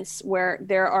moments where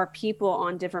there are people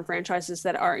on different franchises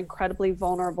that are incredibly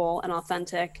vulnerable and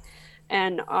authentic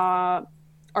and are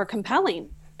compelling.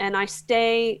 And I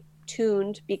stay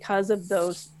tuned because of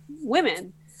those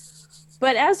women.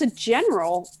 But as a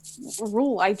general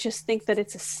rule, I just think that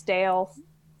it's a stale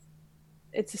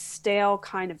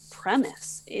kind of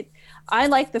premise. I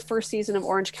like the first season of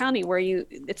Orange County where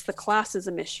it's the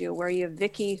classism issue where you have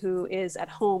Vicky who is at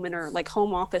home in her like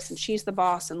home office and she's the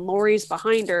boss and Lori's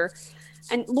behind her.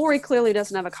 And Lori clearly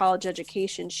doesn't have a college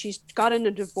education. She's gotten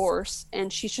a divorce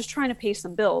and she's just trying to pay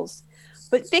some bills.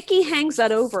 But Vicky hangs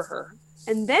that over her.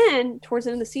 And then towards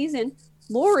the end of the season,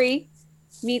 Lori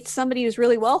meets somebody who's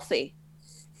really wealthy.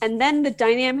 And then the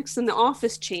dynamics in the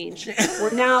office change.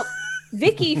 Where now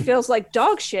Vicky feels like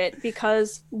dog shit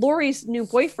because Lori's new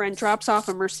boyfriend drops off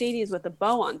a Mercedes with a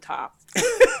bow on top.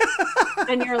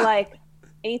 And you're like,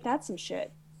 ain't that some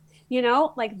shit? You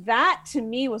know, like that to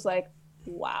me was like,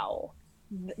 wow.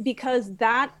 Because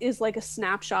that is like a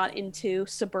snapshot into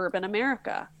suburban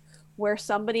America where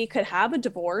somebody could have a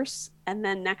divorce and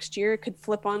then next year it could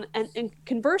flip on. And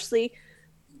conversely,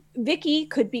 Vicky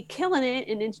could be killing it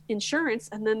in insurance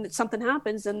and then something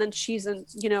happens and then she's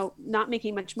not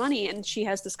making much money and she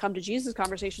has this come to Jesus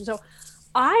conversation. So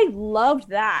I loved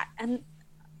that. And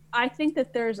I think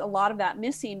that there's a lot of that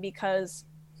missing because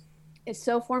is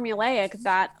so formulaic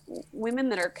that women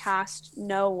that are cast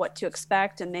know what to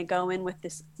expect, and they go in with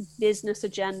this business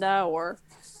agenda, or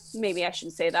maybe I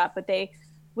shouldn't say that, but they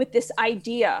with this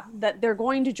idea that they're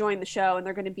going to join the show and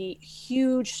they're going to be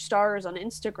huge stars on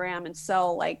Instagram and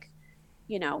sell like,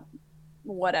 you know,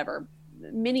 whatever,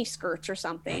 mini skirts or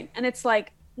something. And it's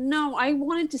like, no, I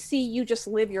wanted to see you just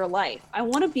live your life. I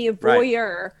want to be a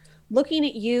voyeur looking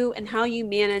at you and how you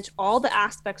manage all the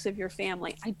aspects of your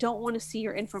family. I don't want to see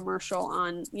your infomercial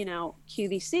on, you know,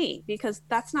 QVC, because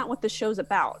that's not what the show's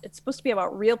about. It's supposed to be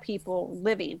about real people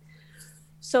living.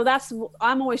 So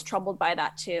I'm always troubled by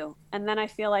that too. And then I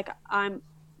feel like I'm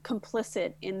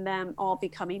complicit in them all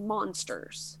becoming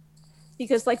monsters.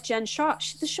 Because like Jen Shaw,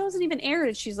 the show hasn't even aired,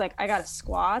 and she's like, I got a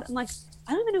squad. I'm like,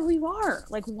 I don't even know who you are.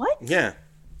 Like, what? Yeah.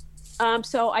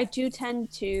 So I do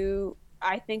tend to,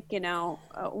 I think, you know,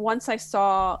 once I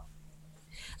saw,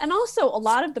 and also a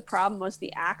lot of the problem was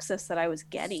the access that I was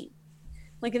getting.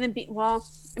 Like I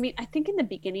think in the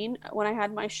beginning when I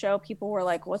had my show, people were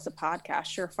like, what's a podcast?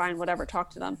 Sure, fine, whatever,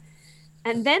 talk to them.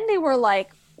 And then they were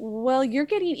like, well, you're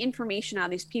getting information out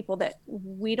of these people that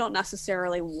we don't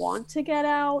necessarily want to get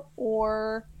out,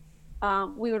 or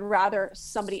we would rather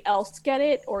somebody else get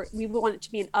it, or we want it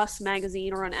to be an Us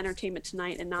magazine or on Entertainment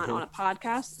Tonight and not on a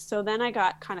podcast. So then I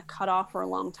got kind of cut off for a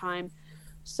long time.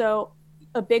 So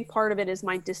a big part of it is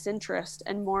my disinterest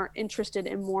and more interested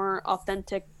in more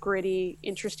authentic, gritty,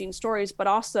 interesting stories. But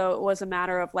also it was a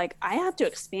matter of like, I have to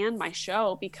expand my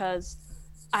show because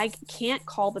I can't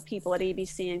call the people at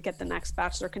ABC and get the next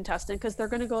Bachelor contestant because they're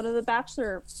going to go to the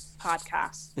Bachelor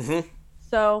podcast. Mm-hmm.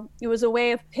 So it was a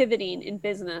way of pivoting in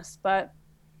business, but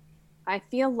I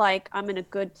feel like I'm in a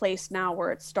good place now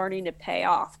where it's starting to pay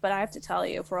off. But I have to tell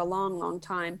you, for a long, long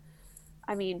time,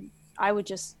 I mean, I would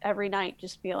just every night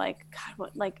just be like,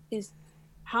 God,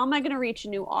 how am I going to reach a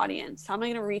new audience? How am I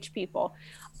going to reach people?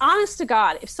 Honest to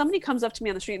God, if somebody comes up to me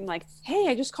on the street and like, hey,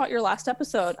 I just caught your last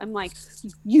episode. I'm like,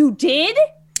 you did?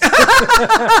 What?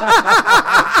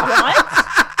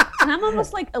 And I'm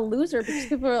almost like a loser because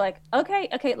people are like, okay,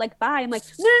 like, bye. I'm like,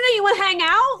 no, you want to hang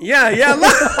out? Yeah.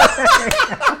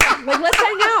 Like, let's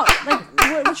hang out.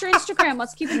 Like, what's your Instagram?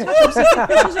 Let's keep in touch. Let's take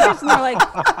pictures of this. And they're like,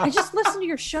 I just listened to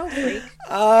your show, freak.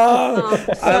 Oh,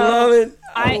 so I love it.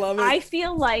 I love it. I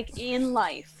feel like in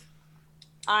life,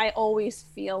 I always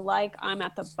feel like I'm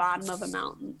at the bottom of a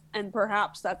mountain. And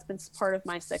perhaps that's been part of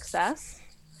my success.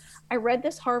 I read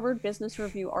this Harvard Business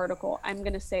Review article. I'm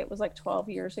going to say it was like 12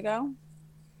 years ago.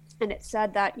 And it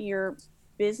said that your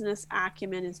business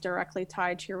acumen is directly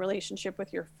tied to your relationship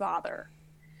with your father.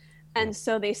 And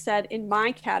so they said in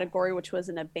my category, which was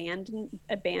an abandoned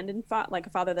like a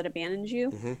father that abandons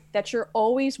you, mm-hmm. that you're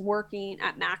always working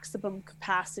at maximum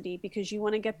capacity because you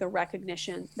want to get the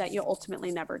recognition that you'll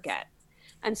ultimately never get.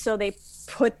 And so they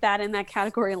put that in that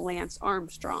category, Lance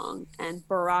Armstrong and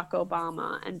Barack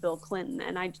Obama and Bill Clinton.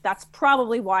 And that's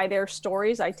probably why their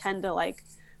stories, I tend to like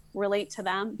relate to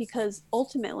them, because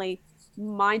ultimately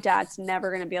my dad's never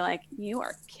going to be like, you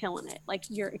are killing it. Like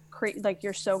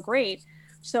you're so great.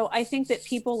 So I think that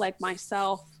people like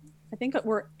myself, I think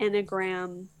we're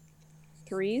Enneagram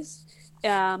 3s.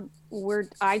 I'm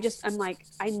like,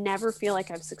 I never feel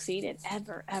like I've succeeded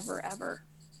ever, ever, ever.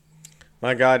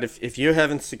 My God, if you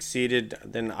haven't succeeded,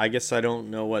 then I guess I don't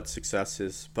know what success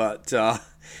is. But I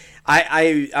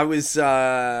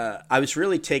was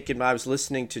really taken by, I was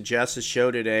listening to Jess's show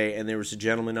today, and there was a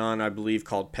gentleman on, I believe,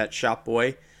 called Pet Shop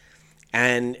Boy,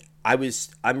 and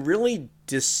I'm really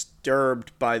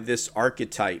disturbed by this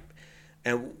archetype.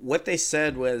 And what they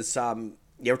said was,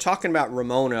 they were talking about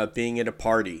Ramona being at a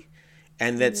party,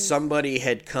 and that somebody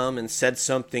had come and said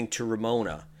something to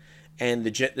Ramona. And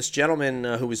this gentleman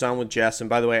who was on with Jess, and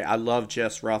by the way, I love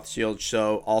Jess Rothschild's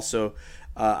show. Also,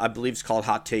 I believe it's called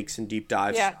Hot Takes and Deep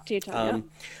Dives. Yeah, Deep Dive.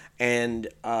 And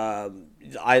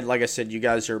like I said, you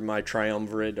guys are my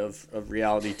triumvirate of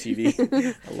reality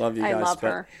TV. I love you guys. I love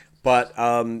her. But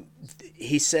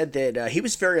he said that he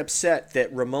was very upset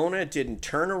that Ramona didn't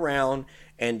turn around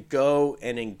and go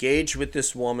and engage with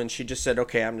this woman. She just said,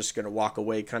 okay, I'm just going to walk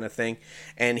away kind of thing.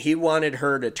 And he wanted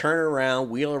her to turn around,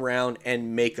 wheel around,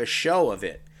 and make a show of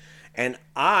it. And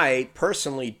I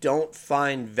personally don't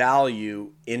find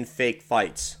value in fake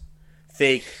fights,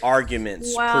 fake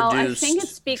arguments, produced I think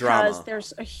it's because drama.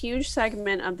 There's a huge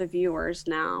segment of the viewers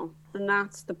now, and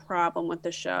that's the problem with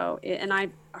the show. And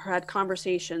I've had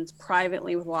conversations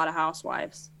privately with a lot of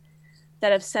housewives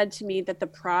that have said to me that the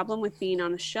problem with being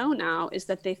on a show now is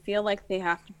that they feel like they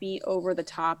have to be over the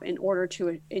top in order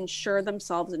to ensure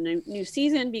themselves a new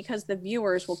season, because the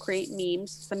viewers will create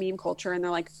memes, the meme culture, and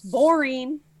they're like,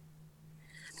 boring.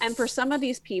 And for some of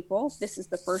these people, this is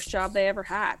the first job they ever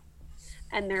had.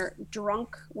 and they're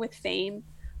drunk with fame.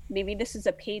 Maybe this is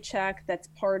a paycheck that's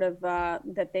part of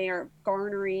that they are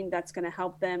garnering that's going to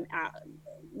help them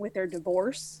with their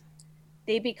divorce.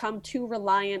 They become too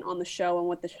reliant on the show and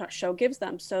what the show gives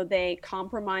them. So they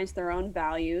compromise their own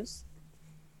values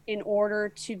in order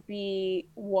to be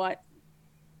what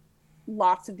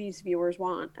lots of these viewers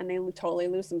want, and they totally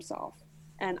lose themselves.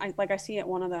 And I see it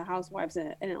one of the housewives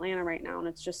in Atlanta right now, and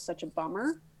it's just such a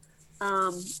bummer.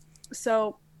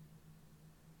 So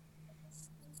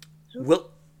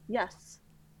yes.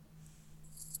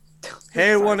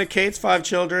 Hey, one of Kate's 5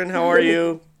 children, how are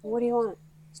you? What do you want?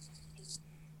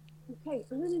 Okay,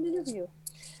 I'm in an interview.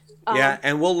 Yeah,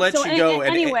 and we'll let you go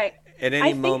at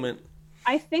any moment.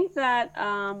 I think that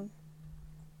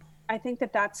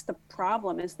that's the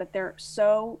problem, is that they're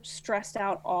so stressed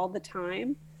out all the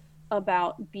time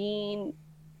about being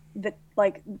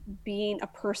a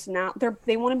personality.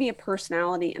 They want to be a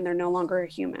personality, and they're no longer a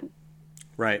human.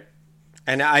 Right.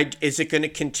 And is it going to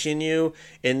continue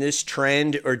in this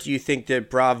trend, or do you think that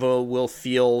Bravo will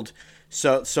field?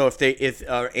 So if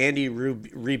Andy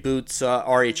reboots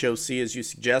RHOC as you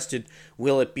suggested,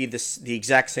 will it be the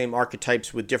exact same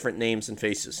archetypes with different names and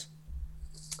faces?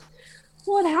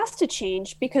 Well, it has to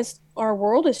change because our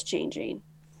world is changing.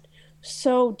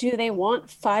 So do they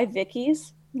want 5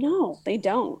 Vickies? No, they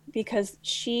don't, because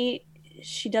she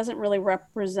doesn't really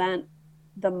represent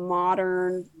the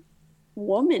modern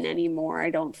woman anymore, I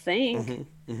don't think.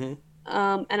 Mm-hmm. Mm-hmm.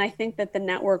 And I think that the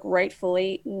network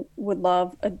rightfully would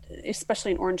love,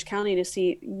 especially in Orange County, to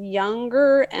see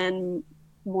younger and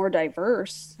more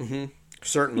diverse. Mm-hmm.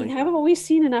 Certainly. Haven't we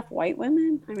seen enough white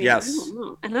women? I mean, yes. I don't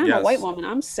know. And I'm a white woman.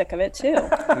 I'm sick of it too.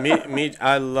 me.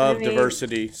 I love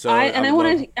diversity. So I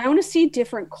want to see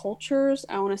different cultures.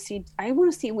 I want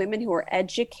to see women who are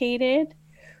educated,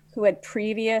 who had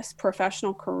previous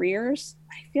professional careers.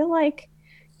 I feel like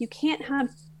you can't have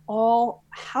all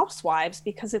housewives,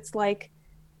 because it's like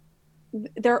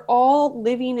they're all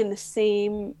living in the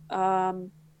same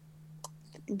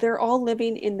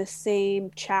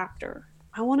chapter.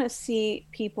 I want to see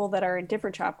people that are in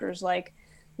different chapters, like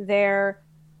they're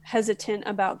hesitant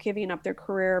about giving up their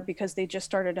career because they just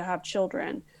started to have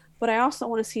children. But I also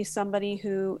want to see somebody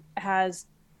who has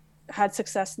had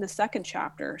success in the second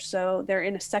chapter. So they're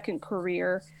in a second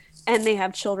career and they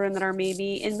have children that are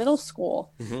maybe in middle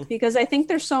school. Mm-hmm. Because I think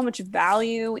there's so much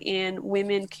value in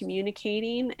women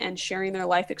communicating and sharing their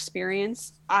life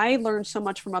experience. I learned so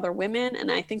much from other women,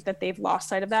 and I think that they've lost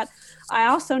sight of that. I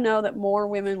also know that more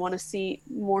women want to see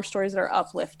more stories that are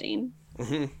uplifting.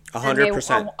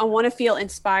 100%. I want to feel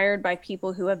inspired by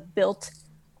people who have built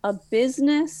a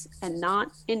business and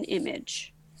not an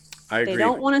image. I agree. They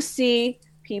don't want to see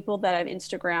people that have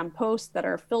Instagram posts that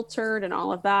are filtered and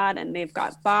all of that, and they've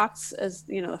got bots as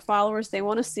the followers. They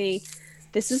want to see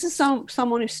this is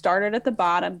someone who started at the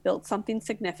bottom, built something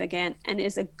significant, and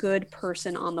is a good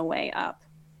person on the way up.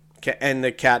 And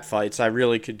the cat fights, I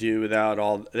really could do without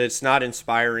all. It's not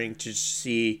inspiring to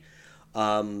see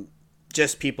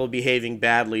just people behaving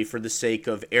badly for the sake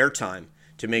of airtime,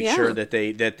 to make sure that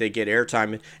they get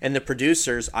airtime. And the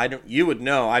producers, I don't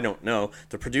know.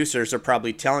 The producers are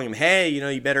probably telling them, hey,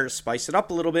 you better spice it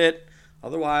up a little bit.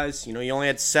 Otherwise, you only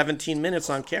had 17 minutes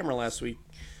on camera last week.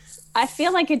 I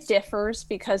feel like it differs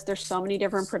because there's so many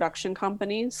different production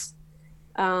companies.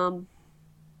 I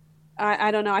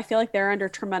don't know. I feel like they're under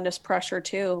tremendous pressure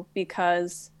too,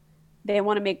 because they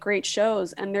want to make great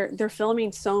shows, and they're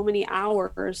filming so many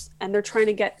hours, and they're trying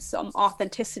to get some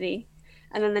authenticity.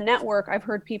 And then the network, I've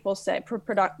heard people say,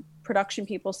 production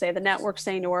people say, the network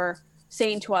saying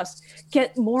to us,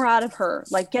 get more out of her,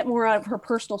 get more out of her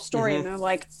personal story. Mm-hmm. And they're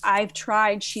like, I've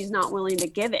tried, she's not willing to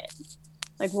give it.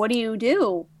 Like, what do you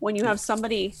do when you have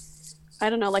somebody, I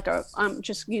don't know, I'm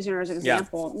just using her as an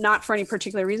example, not for any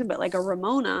particular reason, but like a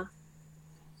Ramona,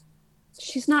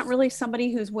 she's not really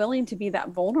somebody who's willing to be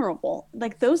that vulnerable.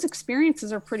 Like, those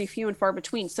experiences are pretty few and far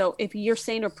between. So if you're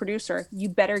saying to a producer, you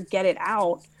better get it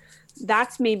out,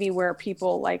 that's maybe where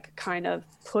people kind of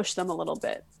push them a little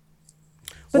bit.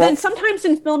 But then sometimes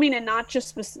in filming, and not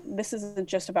just, this isn't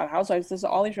just about Housewives, this is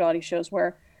all these reality shows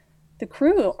where the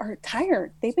crew are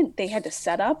tired. They had to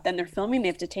set up, then they're filming, they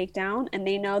have to take down, and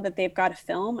they know that they've got to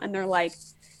film, and they're like,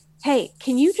 hey,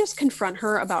 can you just confront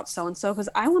her about so-and-so? Because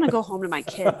I want to go home to my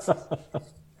kids.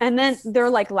 And then they're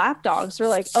like lapdogs. They're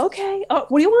like, okay, oh,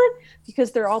 what do you want?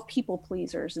 Because they're all people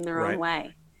pleasers in their own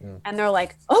way. Yeah. And they're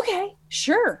like, okay,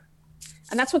 sure.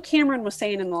 And that's what Cameron was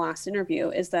saying in the last interview,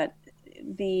 is that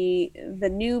the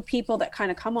new people that kind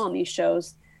of come on these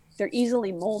shows, they're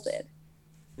easily molded.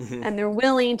 Mm-hmm. And they're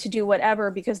willing to do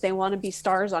whatever because they want to be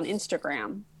stars on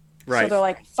Instagram. Right. So they're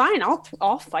like, fine,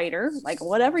 I'll fight her. Like,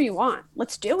 whatever you want,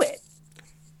 let's do it.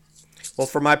 Well,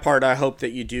 for my part, I hope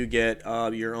that you do get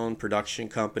your own production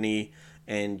company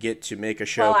and get to make a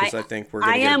show, because I think we're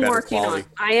going to get a better quality.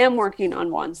 I am working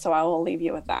on one, so I will leave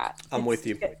you with that. I'm with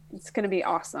you. It's going to be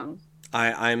awesome.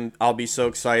 I'll be so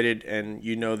excited, and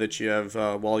you know that you have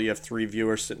you have 3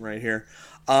 viewers sitting right here.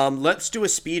 Let's do a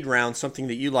speed round, something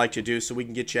that you like to do, so we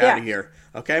can get you out of here.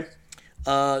 Okay.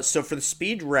 So for the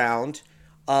speed round,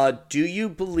 do you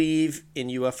believe in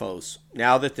UFOs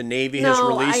now that the Navy has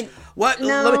released?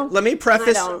 Let me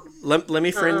preface. Let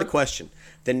me frame the question.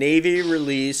 The Navy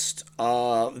released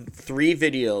 3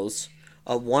 videos.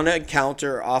 One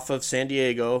encounter off of San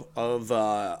Diego of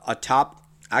a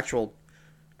actual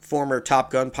former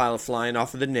Top Gun pilot flying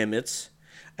off of the Nimitz,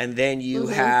 and then you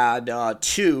had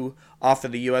 2 off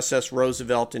of the USS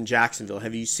Roosevelt in Jacksonville.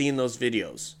 Have you seen those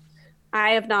videos?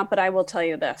 I have not, but I will tell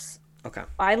you this. Okay.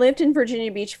 I lived in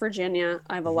Virginia Beach, Virginia.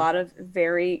 I have a lot of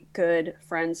very good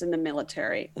friends in the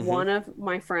military. One of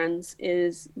my friends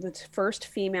is the first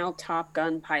female Top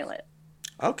Gun pilot.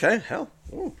 Okay, hell.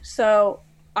 Ooh. So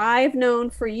I've known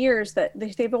for years that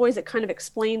they've always kind of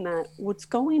explained that what's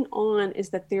going on is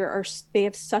that they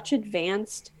have such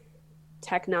advanced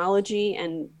technology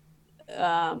and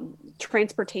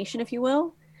transportation, if you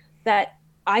will, that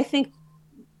I think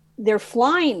they're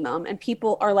flying them and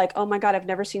people are like, oh my God, I've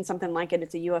never seen something like it.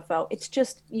 It's a UFO. It's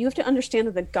just, you have to understand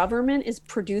that the government is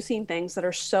producing things that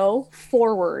are so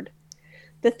forward.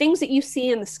 The things that you see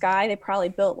in the sky, they probably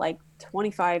built like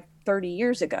 25, 30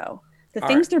 years ago. The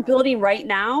things they're building right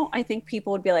now, I think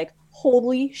people would be like,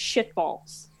 holy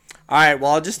shitballs. All right,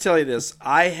 well, I'll just tell you this.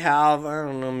 I have, I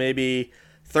don't know, maybe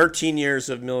 13 years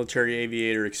of military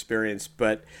aviator experience,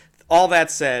 but all that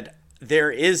said,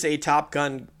 there is a Top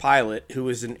Gun pilot who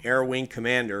is an Air Wing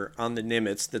commander on the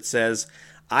Nimitz that says,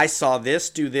 I saw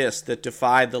this do this that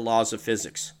defied the laws of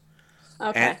physics.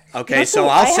 Okay. So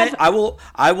I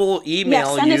will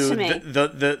email you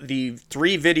the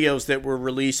 3 videos that were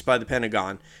released by the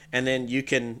Pentagon, and then you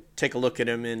can take a look at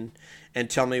them and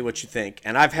tell me what you think.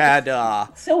 And I've had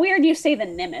so weird you say the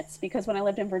Nimitz, because when I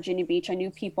lived in Virginia Beach, I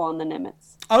knew people on the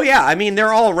Nimitz. Oh yeah, I mean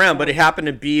they're all around, but it happened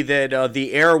to be that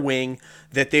the Air Wing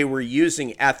that they were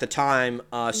using at the time.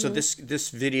 So this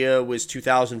video was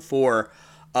 2004,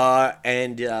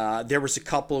 and there was a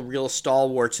couple real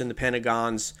stalwarts in the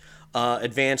Pentagon's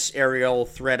advanced aerial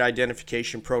threat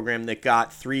identification program that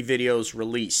got 3 videos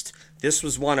released. This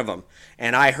was one of them,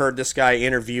 and I heard this guy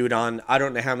interviewed on I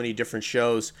don't know how many different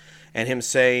shows, and him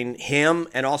saying him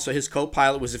and also his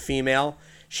co-pilot was a female.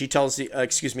 She tells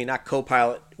not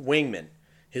co-pilot, wingman.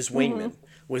 His wingman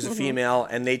was a female,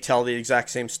 and they tell the exact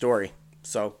same story.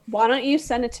 So why don't you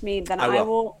send it to me? Then I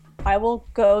will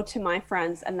go to my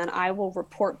friends, and then I will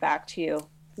report back to you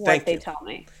what they tell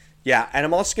me. Yeah, and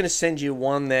I'm also going to send you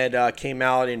one that came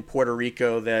out in Puerto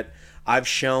Rico that I've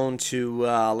shown to,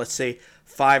 let's say,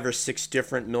 5 or 6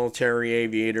 different military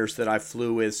aviators that I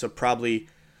flew with, so probably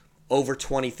over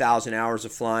 20,000 hours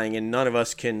of flying, and none of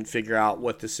us can figure out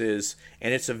what this is.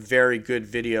 And it's a very good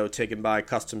video taken by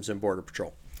Customs and Border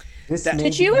Patrol. This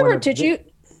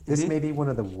may be one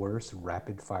of the worst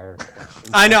rapid fire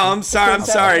questions. I know, I'm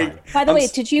sorry. By the way,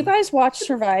 did you guys watch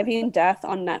Surviving Death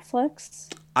on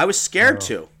Netflix? I was scared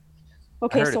to.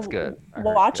 Okay, so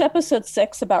watch episode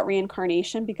 6 about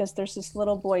reincarnation, because there's this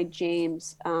little boy,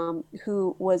 James,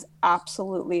 who was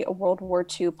absolutely a World War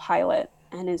II pilot,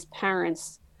 and his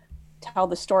parents tell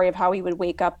the story of how he would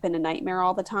wake up in a nightmare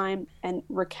all the time, and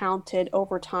recounted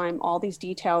over time all these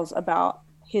details about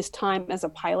his time as a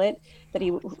pilot,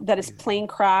 that his plane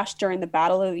crashed during the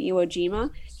Battle of Iwo Jima.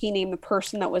 He named the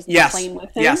person that was in the plane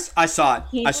with him. Yes, I saw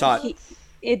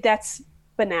it. That's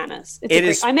bananas.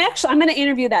 I'm going to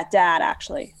interview that dad,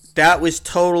 actually. That was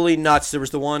totally nuts. There was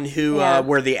the one who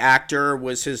where the actor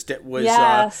was his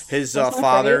father.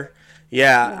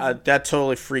 That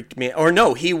totally freaked me. Or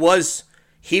no, he was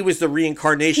the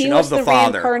reincarnation of the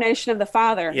father. Reincarnation of the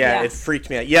father. Yeah, it freaked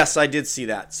me out. Yes, I did see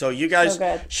that. So you guys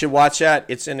should watch that.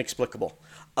 It's inexplicable.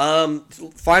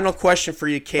 Final question for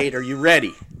you, Kate. Are you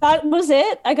ready? That was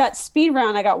it? I got speed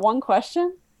round. I got one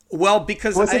question. Well,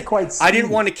 because I didn't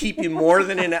want to keep you more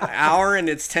than an hour, and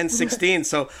it's 10:16.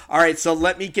 So, all right. So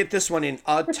let me get this one in.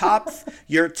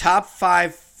 Your top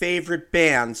 5 favorite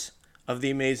bands of the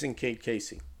amazing Kate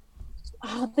Casey.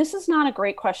 Oh, this is not a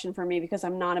great question for me because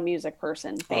I'm not a music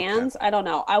person. Bands, I don't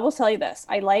know. I will tell you this.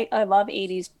 I love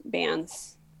 80s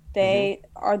bands. They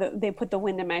they put the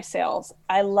wind in my sails.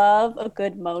 I love a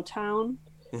good Motown.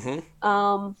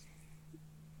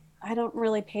 I don't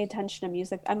really pay attention to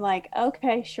music. I'm like,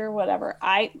 okay, sure, whatever.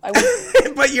 I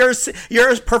would, but you're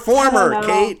a performer,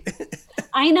 Kate.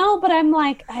 I know, but I'm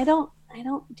like, I don't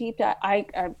deep dive.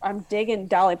 I'm digging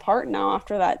Dolly Parton now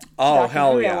after that. Oh,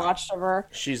 hell documentary yeah. I watched of her.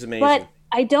 She's amazing. But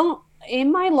I don't.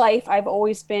 In my life, I've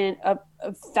always been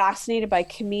fascinated by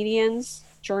comedians,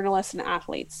 journalists, and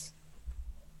athletes.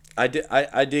 I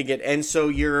dig it. And so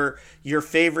your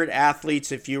favorite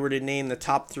athletes, if you were to name the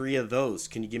top 3 of those,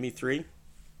 can you give me 3?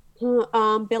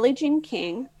 Billie Jean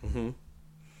King, Mm-hmm.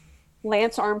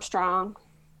 Lance Armstrong,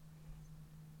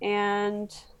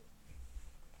 and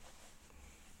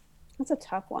that's a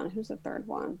tough one. Who's the third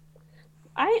one?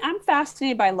 I'm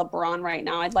fascinated by LeBron right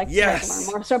now. I'd like to learn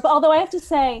more stuff. Although I have to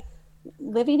say,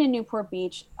 living in Newport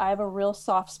Beach, I have a real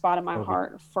soft spot in my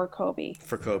heart for Kobe.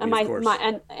 For Kobe, and of course.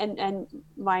 And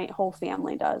my whole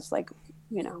family does. Like,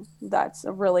 you know, that's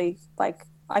a really, like,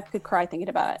 I could cry thinking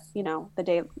about it, you know, the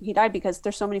day he died, because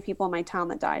there's so many people in my town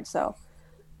that died. So,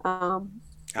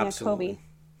 Absolutely. Kobe.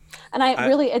 And I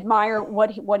really admire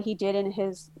what he did in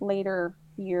his later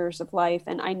years of life.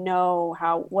 And I know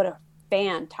what a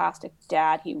fantastic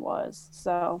dad he was.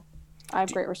 So I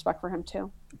have great respect for him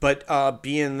too. But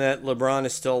being that LeBron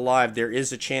is still alive, there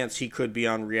is a chance he could be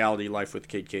on Reality Life with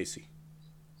Kate Casey.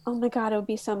 Oh my God, it would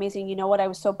be so amazing. You know what? I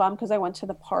was so bummed because I went to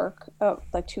the park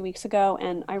like 2 weeks ago,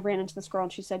 and I ran into this girl,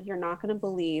 and she said, "You're not going to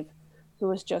believe who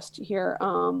was just here."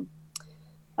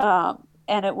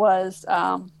 And it was,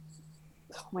 oh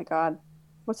my God,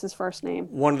 what's his first name?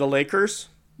 One of the Lakers?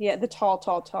 Yeah, the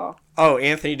tall. Oh,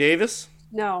 Anthony Davis?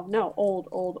 No, old.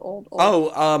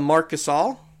 Oh, Mark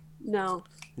Gasol? No.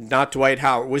 Not Dwight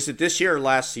Howard. Was it this year or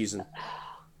last season?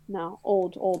 No,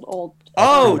 old.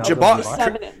 Oh, Jabbar.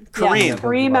 Kareem.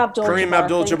 Kareem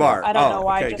Abdul-Jabbar. I don't know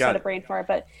why I just had a brain fart,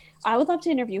 but I would love to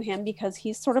interview him because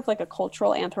he's sort of like a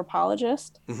cultural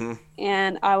anthropologist,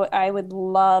 and I would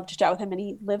love to chat with him. And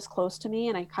he lives close to me,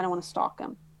 and I kind of want to stalk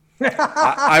him.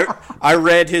 I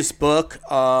read his book,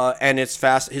 and it's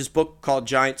fast. His book called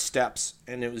Giant Steps,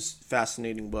 and it was a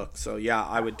fascinating book. So yeah,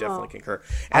 I would definitely concur.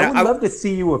 And I would love to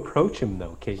see you approach him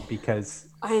though, Kate, because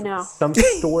I know some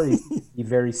stories he's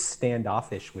very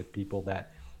standoffish with people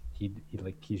that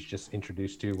he's just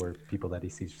introduced to, or people that he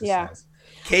sees just as.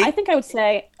 Kate? I think I would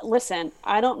say, listen,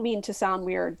 I don't mean to sound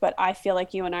weird, but I feel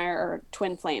like you and I are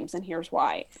twin flames, and here's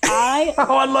why.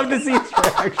 I'd love to see his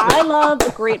reaction. I love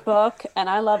a great book, and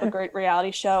I love a great reality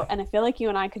show, and I feel like you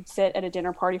and I could sit at a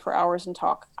dinner party for hours and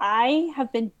talk. I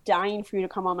have been dying for you to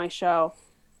come on my show,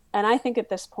 and I think at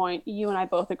this point, you and I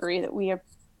both agree that we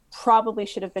probably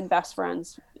should have been best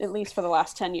friends, at least for the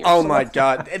last 10 years. Oh my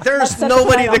God. There's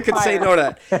nobody that could say no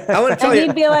to that. I want to tell you.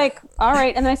 And he'd be like, all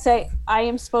right. And I say, I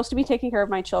am supposed to be taking care of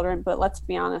my children, but let's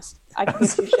be honest. I could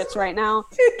give two shits right now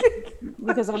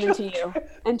because I'm into you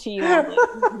and to you only.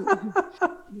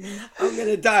 I'm going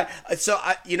to die. So,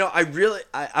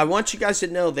 I want you guys to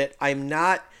know that I'm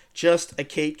not just a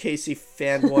Kate Casey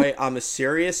fanboy. I'm a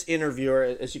serious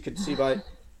interviewer, as you can see by...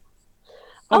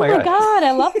 Oh my God,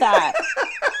 I love that.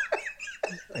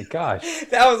 My gosh.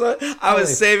 That was I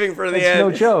was saving for the end.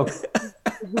 No joke.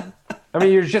 I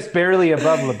mean, you're just barely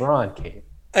above LeBron, Kate.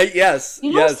 Yes.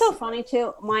 You know what's so funny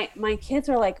too? My kids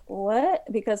are like, what?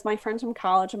 Because my friends from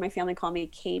college and my family call me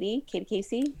Katie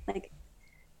Casey. Like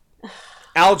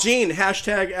Al Jean,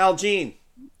 hashtag Al Jean.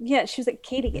 Yeah, she was like,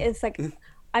 Katie. It's like,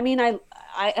 I mean, I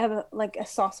have like a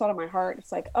soft spot in my heart.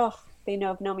 It's like, oh, they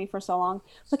have known me for so long.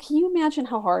 But can you imagine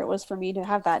how hard it was for me to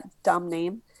have that dumb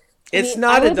name? It's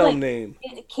not a dumb name.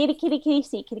 Katie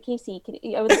Casey.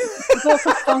 I would people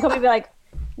phone call me and be like,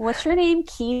 what's your name,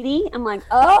 Katie? I'm like,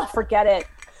 oh, forget it.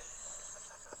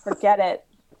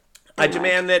 I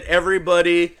demand that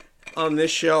everybody on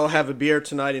this show have a beer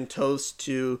tonight in toast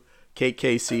to Kate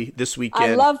Casey this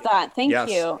weekend. I love that. Thank yes.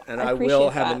 you. And I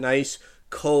will have a nice,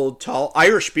 cold, tall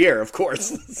Irish beer, of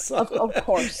course. So, of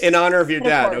course. In honor of your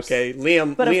dad, okay?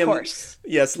 Liam. Of course.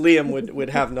 Yes, Liam would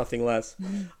have nothing less.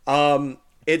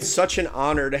 It's such an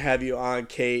honor to have you on,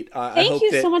 Kate. Thank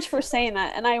you so much for saying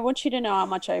that. And I want you to know how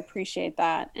much I appreciate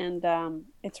that. And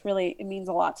it means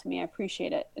a lot to me. I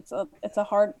appreciate it. It's a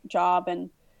hard job, and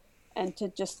to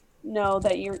just know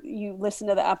that you listen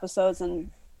to the episodes, and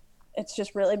it's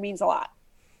just really means a lot.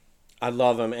 I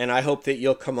love them, and I hope that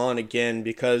you'll come on again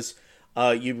because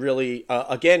you really,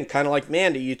 again, kind of like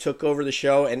Mandy, you took over the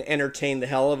show and entertained the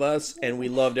hell of us, and we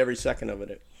loved every second of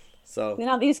it. So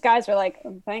these guys are like,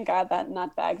 thank God that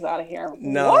nutbag's out of here.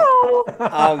 No.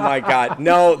 Oh my God.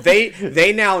 No,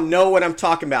 they now know what I'm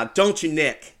talking about. Don't you,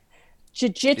 Nick?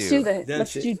 Jiu-jitsu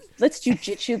let's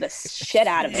jiu-jitsu the shit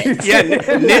out of it. Yeah, Nick,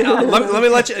 let me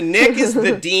let you. Nick is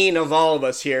the dean of all of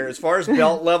us here. As far as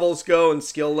belt levels go and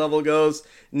skill level goes,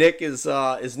 Nick is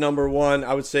number one.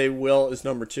 I would say Will is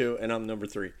number two, and I'm number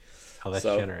three. Oh, that's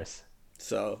generous.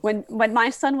 So when my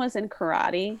son was in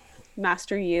karate,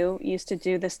 Master Yu used to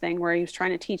do this thing where he was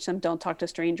trying to teach them don't talk to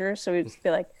strangers. So he'd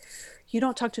be like, you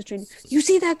don't talk to strangers. You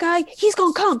see that guy? He's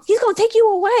going to come. He's going to take you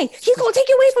away. He's going to take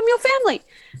you away from your family.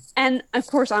 And of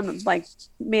course, I'm like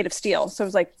made of steel. So I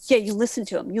was like, yeah, you listen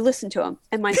to him. You listen to him.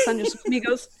 And my son just me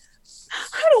goes,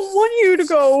 I don't want you to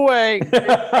go away.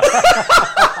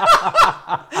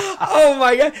 Oh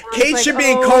my God. Kate should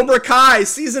be in Cobra Kai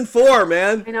season 4,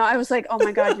 man. You know, I was like, oh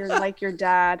my God, you're like your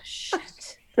dad.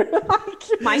 Shit.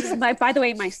 My by the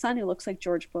way, my son who looks like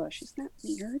George Bush. Isn't that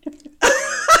weird?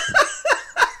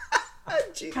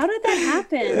 How did that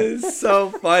happen? It's so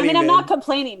funny. I mean, I'm not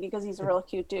complaining because he's a real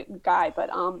cute guy, but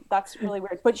that's really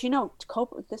weird. But you know,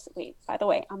 by the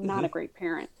way, I'm not a great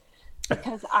parent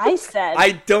because I said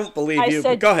I don't believe you.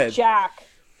 But go ahead, Jack.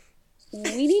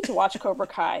 We need to watch Cobra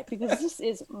Kai because this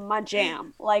is my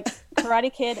jam. Like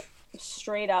Karate Kid,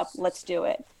 straight up, let's do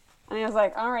it. And I was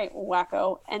like, all right,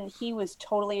 wacko. And he was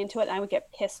totally into it. And I would get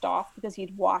pissed off because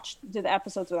he'd watch the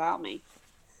episodes without me.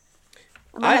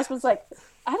 And my husband's like,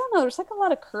 I don't know. There's like a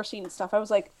lot of cursing and stuff. I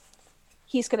was like,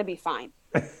 he's going to be fine.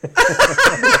 It's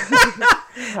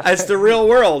the real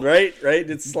world, right?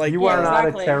 It's like you are not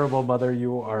a terrible mother.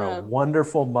 You are a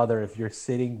wonderful mother if you're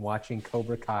sitting watching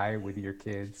Cobra Kai with your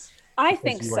kids. I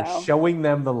think you are showing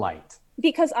them the light.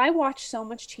 Because I watched so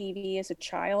much TV as a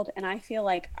child, and I feel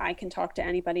like I can talk to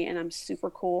anybody, and I'm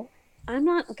super cool. I'm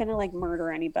not gonna like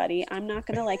murder anybody. I'm not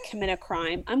gonna like commit a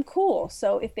crime. I'm cool.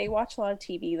 So if they watch a lot of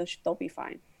TV, they'll be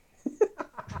fine.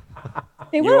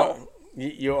 They will.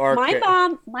 You are.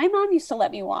 My mom used to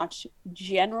let me watch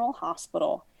General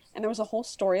Hospital, and there was a whole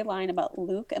storyline about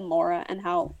Luke and Laura and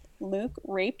how Luke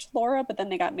raped Laura, but then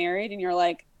they got married, and you're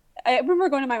like. I remember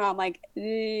going to my mom like,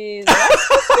 is that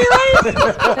supposed to be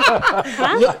right?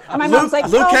 Huh? And my mom's like,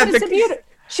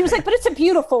 she was like, but it's a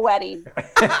beautiful wedding.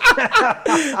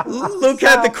 Luke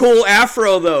had the cool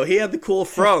afro, though. He had the cool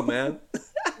fro, man.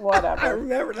 Whatever. I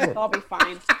remember that. I'll be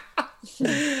fine.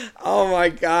 Oh, my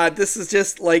God. This is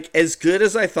just like as good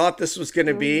as I thought this was going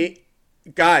to be.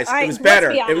 Guys, it was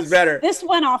better. It was better. This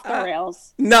went off the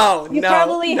rails. You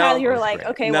were like,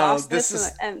 okay, well,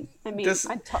 this and I mean,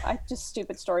 I just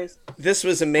stupid stories. This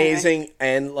was amazing,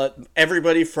 and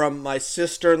everybody from my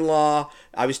sister-in-law.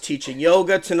 I was teaching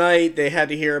yoga tonight. They had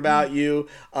to hear about you.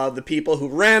 The people who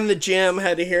ran the gym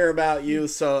had to hear about you.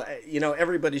 So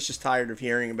everybody's just tired of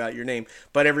hearing about your name,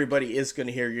 but everybody is going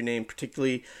to hear your name,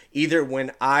 particularly either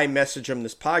when I message them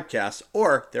this podcast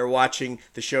or they're watching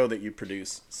the show that you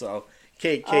produce. So.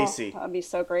 Casey. Oh, that'd be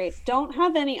so great. Don't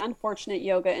have any unfortunate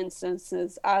yoga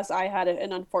instances as I had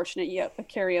an unfortunate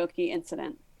karaoke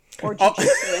incident or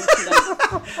jiu-jitsu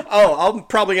incident. I'm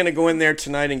probably going to go in there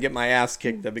tonight and get my ass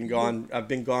kicked. I've been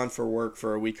gone for work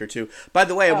for a week or two. By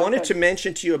the way, I wanted to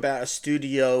mention to you about a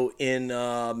studio in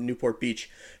Newport Beach.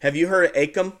 Have you heard of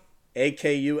AKUM?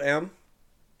 AKUM?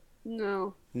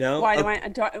 No. No. Why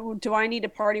do I need to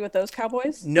party with those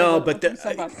cowboys? No, but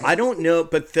I don't know.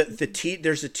 But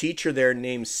there's a teacher there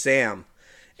named Sam,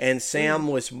 and Sam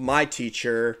was my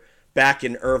teacher back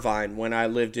in Irvine when I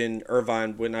lived in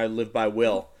Irvine when I lived by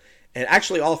Will, and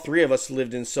actually all three of us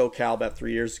lived in SoCal about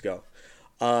 3 years ago.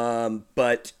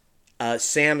 But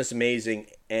Sam is amazing,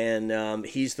 and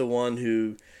he's the one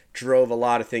who drove a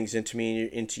lot of things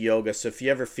into yoga. So if you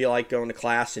ever feel like going to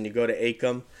class and you go to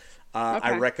AKUM.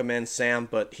 I recommend Sam,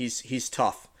 but he's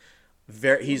tough.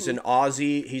 He's an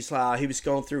Aussie. He was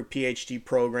going through a PhD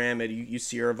program at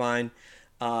UC Irvine.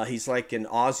 He's like an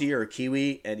Aussie or a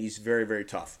Kiwi, and he's very, very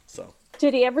tough. So.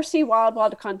 Did he ever see Wild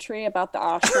Wild Country about the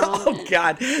ashram? Oh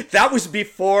God, that was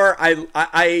before I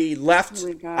left.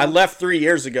 Oh I left 3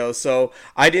 years ago, so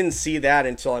I didn't see that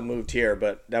until I moved here.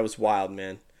 But that was wild,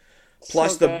 man.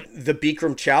 Plus the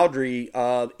Bikram Chowdhury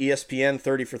ESPN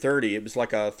 30 for 30. It was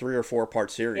like a 3 or 4 part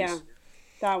series. Yeah,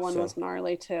 that one was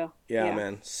gnarly too. Yeah,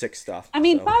 man, sick stuff. I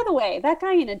mean, by the way, that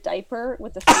guy in a diaper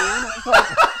with the fan, I was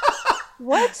like,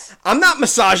 what? I'm not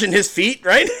massaging his feet,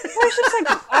 right? It's just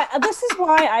like, this is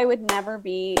why I would never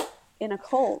be in a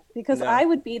cult, because I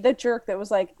would be the jerk that was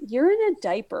like, you're in a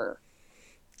diaper.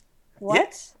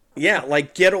 What? Yeah,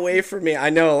 like get away from me. I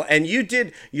know. And you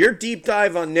did your deep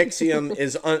dive on NXIVM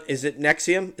is it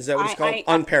NXIVM? Is that what it's called?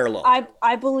 Unparalleled.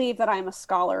 I believe that I'm a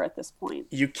scholar at this point.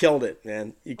 You killed it,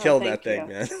 man. You killed that thing,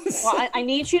 man. Well, I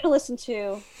need you to listen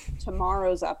to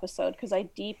tomorrow's episode because I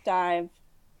deep dive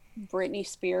Britney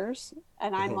Spears,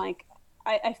 and I'm like,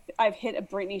 I've hit a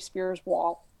Britney Spears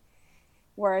wall.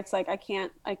 Where it's like I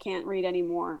can't read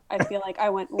anymore. I feel like I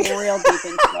went real deep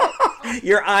into it.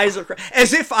 Your eyes are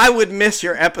as if I would miss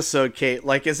your episode, Kate.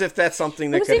 Like as if that's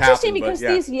something that could happen. It was interesting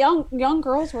because these young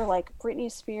girls were like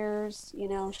Britney Spears. You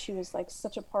know, she was like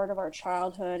such a part of our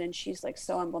childhood, and she's like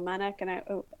so emblematic. And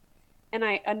and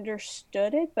I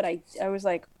understood it, but I was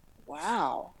like,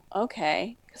 wow,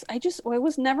 okay. Because I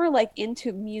was never like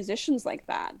into musicians like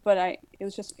that, but it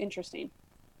was just interesting.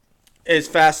 It's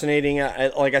fascinating.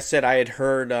 Like I said, I had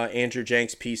heard Andrew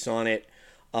Jenks' piece on it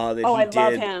that Oh, he I love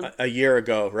did him. a year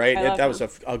ago, right? I love That was him.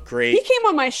 a He great. came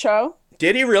on my show.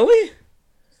 Did he really?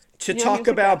 To Yeah, he talk was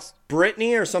a about guest.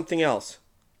 Britney or something else?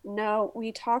 No,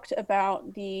 we talked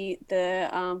about the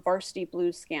Varsity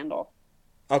Blues scandal.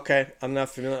 Okay, I'm not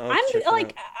familiar. I'll I'm check it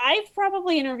like, I've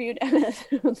probably interviewed out.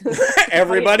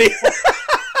 Everybody.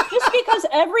 just because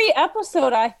every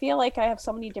episode I feel like I have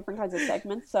so many different kinds of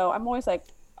segments, so I'm always like,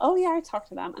 oh yeah, I talked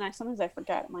to them, and sometimes I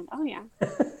forget. I'm like, oh yeah,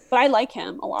 but I like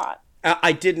him a lot.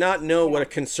 I did not know what a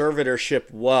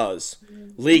conservatorship was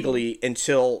legally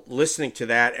until listening to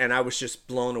that, and I was just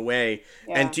blown away.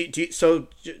 Yeah. And so,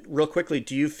 real quickly,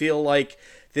 do you feel like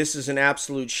this is an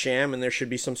absolute sham, and there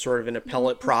should be some sort of an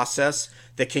appellate process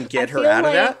that can get her out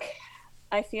of that?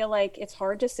 I feel like it's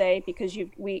hard to say because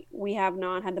we have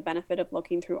not had the benefit of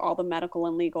looking through all the medical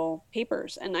and legal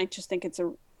papers, and I just think it's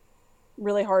a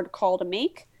really hard call to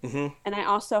make. Mm-hmm. And I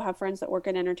also have friends that work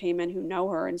in entertainment who know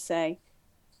her and say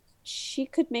she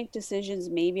could make decisions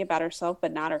maybe about herself,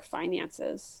 but not her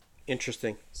finances.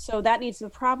 Interesting. So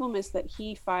the problem is that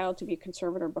he filed to be a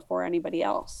conservator before anybody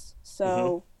else.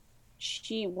 So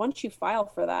once you file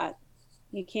for that,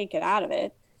 you can't get out of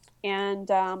it. And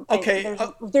Okay.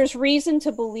 there's reason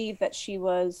to believe that she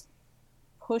was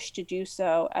pushed to do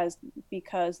so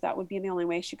because that would be the only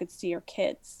way she could see her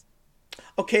kids.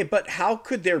 Okay, but how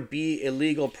could there be a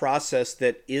legal process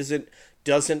that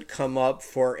doesn't come up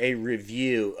for a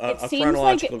review, a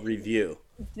chronological review?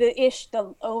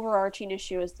 The overarching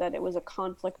issue is that it was a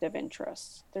conflict of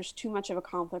interest. There's too much of a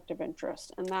conflict of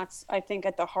interest, and that's, I think,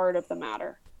 at the heart of the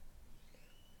matter.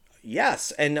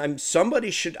 Yes, and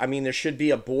somebody should. I mean, there should be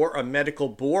a medical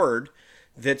board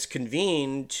that's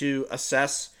convened to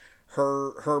assess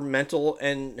her mental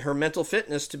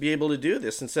fitness to be able to do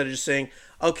this, instead of just saying,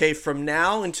 okay, from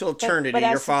now until eternity,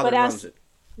 your father runs it.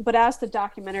 But as the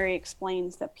documentary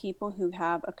explains, that people who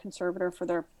have a conservator for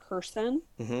their person,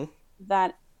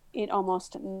 that it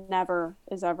almost never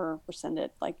is ever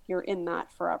rescinded. Like, you're in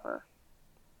that forever.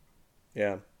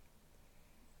 Yeah.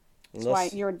 That's why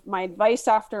my advice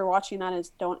after watching that is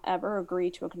don't ever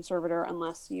agree to a conservator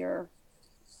unless you're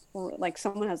like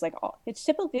someone has like it's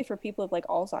typically for people with like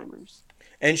Alzheimer's.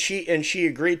 And she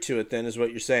agreed to it then, is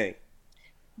what you're saying?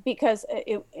 Because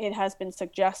it has been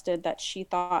suggested that she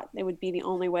thought it would be the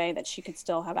only way that she could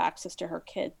still have access to her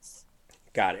kids.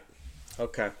 Got it.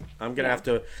 Okay. I'm gonna have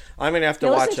to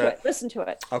watch that. Listen to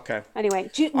it. Okay. Anyway,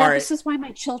 this is why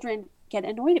my children get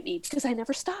annoyed at me, because I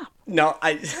never stop. No,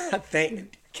 I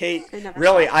thank Kate.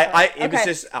 Really, it was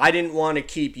just, I didn't want to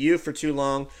keep you for too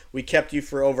long. We kept you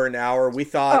for over an hour. We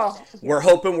thought we're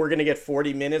hoping we're gonna get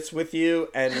 40 minutes with you,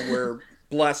 and we're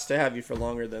blessed to have you for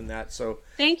longer than that. So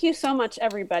thank you so much,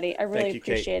 everybody. I really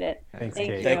appreciate it. Thanks,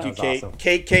 Kate. Thank you, Kate. Awesome.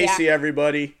 Kate Casey,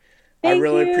 everybody. I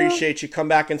really appreciate you. Come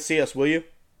back and see us, will you?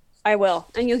 I will.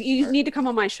 And you need to come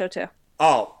on my show too.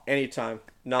 Oh, anytime.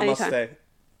 Namaste.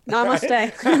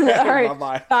 Namaste. All right.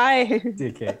 Bye-bye. Bye.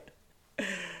 Dear Kate.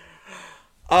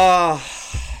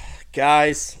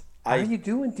 Guys. How are you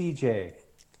doing, DJ?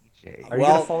 Are you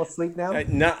Well, gonna fall asleep now?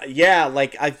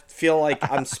 Like I feel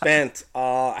like I'm spent.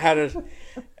 I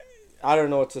don't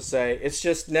know what to say. It's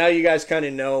just now you guys kind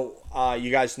of know.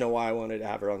 You guys know why I wanted to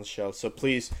have her on the show. So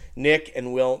please, Nick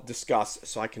and Will, discuss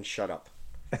so I can shut up.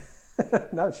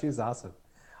 No, she was awesome.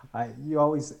 I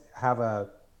always have a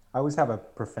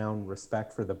profound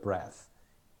respect for the breadth,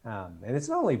 and it's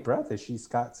not only breadth; she's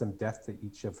got some depth to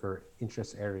each of her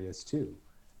interest areas too.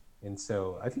 And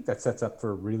so I think that sets up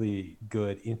for a really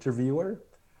good interviewer,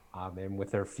 and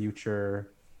with her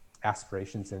future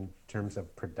aspirations in terms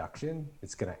of production,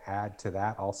 it's going to add to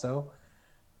that also.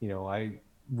 You know, I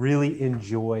really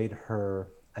enjoyed her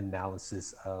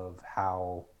analysis of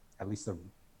how, at least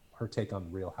her take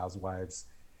on Real Housewives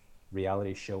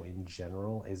reality show in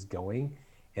general is going.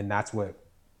 And that's what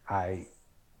I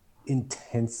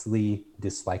intensely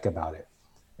dislike about it.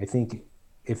 I think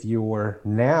if you're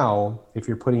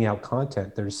putting out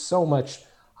content, there's so much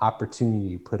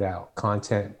opportunity to put out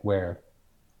content where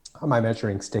my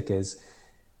measuring stick is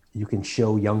you can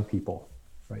show young people,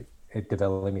 right, at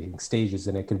developing stages,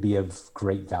 and it could be of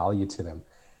great value to them.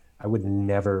 I would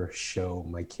never show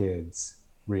my kids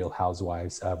Real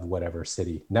Housewives of whatever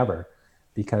city, never,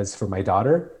 because for my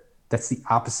daughter, that's the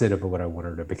opposite of what I want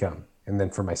her to become. And then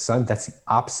for my son, that's the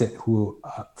opposite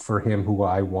for him, who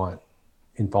I want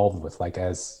involved with, like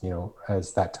as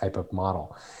that type of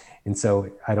model. And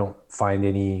so I don't find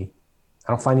any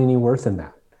worth in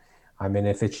that. I mean,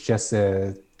 if it's just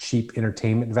a cheap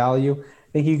entertainment value.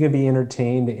 I think you can be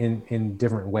entertained in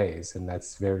different ways, and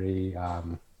that's very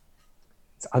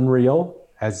it's unreal,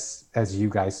 as you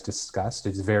guys discussed.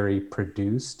 It's very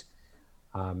produced,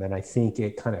 and I think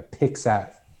it kind of picks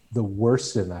at the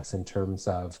worst in us in terms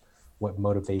of what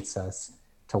motivates us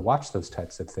to watch those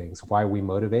types of things. Why are we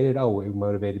motivated? Oh, we're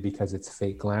motivated because it's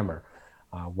fake glamour.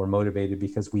 We're motivated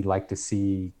because we like to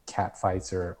see cat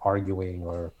fights or arguing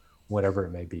or whatever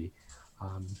it may be.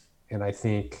 And I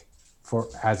think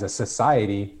as a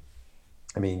society,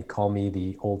 I mean, call me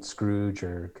the old Scrooge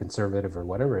or conservative or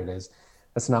whatever it is,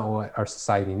 that's not what our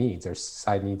society needs. Our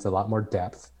society needs a lot more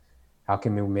depth. How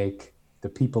can we make the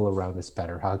people around us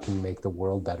better? How can we make the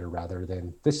world better rather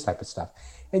than this type of stuff?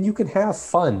 And you can have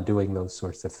fun doing those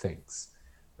sorts of things,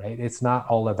 right? It's not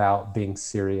all about being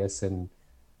serious and,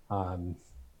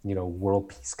 world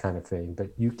peace kind of thing, but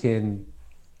you can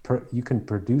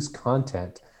produce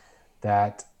content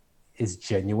that is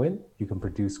genuine. You can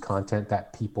produce content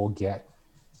that people get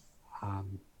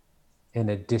an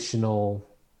additional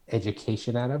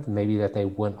education out of, maybe that they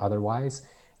wouldn't otherwise,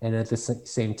 and at the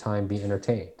same time be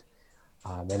entertained.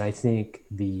 And I think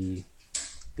the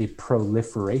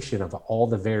proliferation of all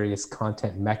the various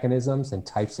content mechanisms and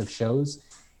types of shows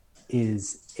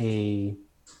is a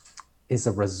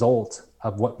result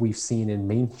of what we've seen in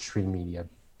mainstream media,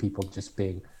 people just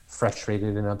being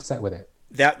frustrated and upset with it.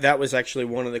 That was actually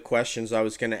one of the questions I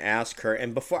was going to ask her.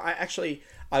 And before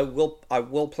I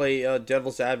will play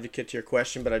devil's advocate to your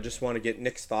question, but I just want to get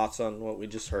Nick's thoughts on what we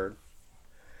just heard.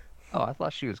 Oh, I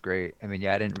thought she was great. I mean,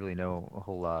 yeah, I didn't really know a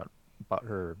whole lot about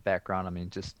her background. I mean,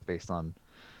 just based on,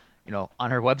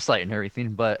 on her website and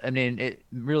everything. But I mean, it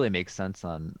really makes sense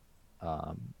on,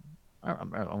 I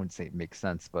wouldn't say it makes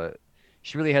sense, but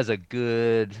she really has a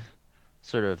good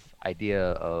sort of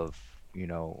idea of,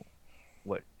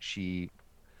 what she,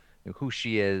 who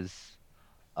she is,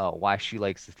 why she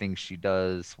likes the things she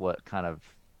does, what kind of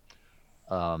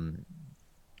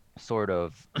sort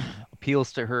of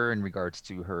appeals to her in regards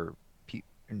to her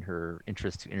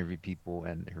interest to interview people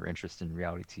and her interest in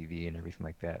reality TV and everything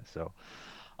like that. So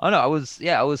I don't know,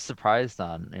 I was surprised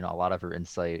on, a lot of her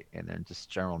insight and then just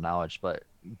general knowledge, but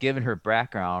given her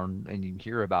background and you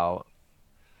hear about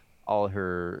all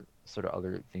her sort of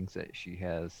other things that she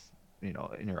has,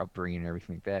 in her upbringing and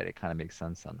everything like that, it kind of makes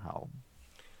sense on how,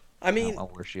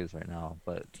 where she is right now.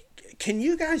 But can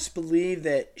you guys believe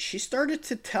that she started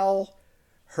to tell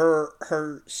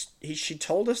she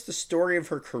told us the story of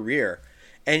her career,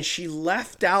 and she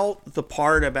left out the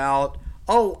part about,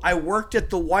 oh, I worked at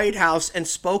the White House and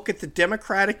spoke at the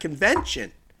Democratic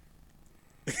convention.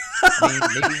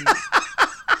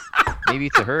 Maybe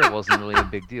to her it wasn't really a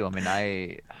big deal. I mean,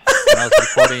 when I was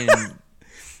recording,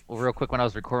 real quick, when I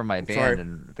was recording my band,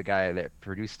 and the guy that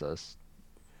produced us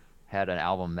had an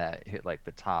album that hit like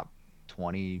the top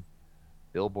 20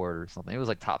 Billboard or something. It was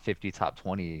like top 50, top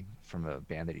 20 from a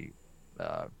band that he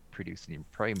produced, and he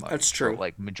pretty much that's true.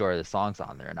 Like majority of the songs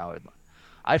on there, and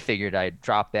I figured I'd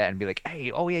drop that and be like,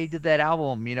 hey, oh yeah, he did that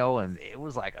album, and it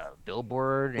was like a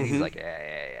Billboard, and he's like,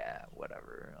 yeah,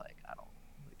 whatever. Like, I don't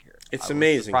really care. It's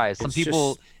amazing. Some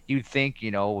people you'd think,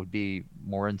 would be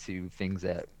more into things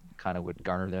that kind of would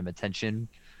garner them attention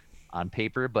on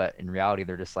paper, but in reality,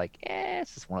 they're just like,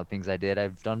 it's just one of the things I did.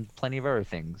 I've done plenty of other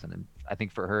things, and I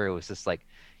think for her, it was just like,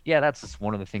 yeah, that's just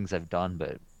one of the things I've done,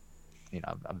 but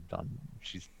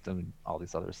she's doing all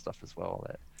this other stuff as well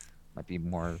that might be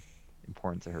more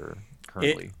important to her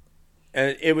currently.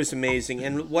 It was amazing.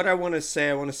 And what I want to say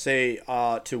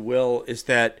to Will is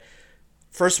that,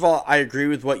 first of all, I agree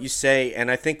with what you say, and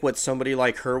I think what somebody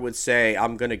like her would say,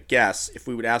 I'm going to guess, if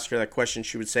we would ask her that question,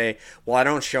 she would say, well, I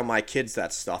don't show my kids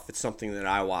that stuff. It's something that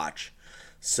I watch.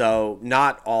 So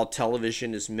not all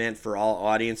television is meant for all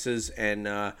audiences, and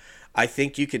I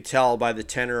think you could tell by the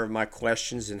tenor of my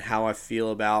questions and how I feel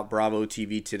about Bravo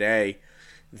TV today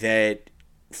that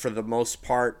for the most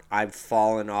part I've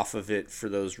fallen off of it for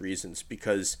those reasons,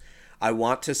 because I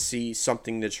want to see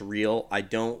something that's real. I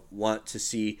don't want to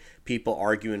see people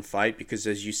argue and fight, because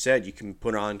as you said, you can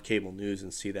put on cable news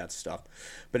and see that stuff.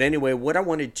 But anyway, what I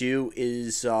want to do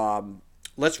is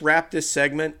let's wrap this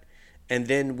segment, and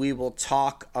then we will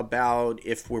talk about,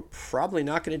 if we're probably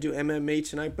not going to do MMA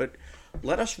tonight, but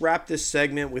let us wrap this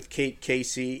segment with Kate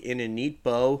Casey in a neat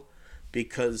bow,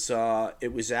 because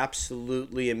it was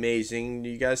absolutely amazing. Do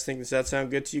you guys think, does that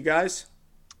sound good to you guys?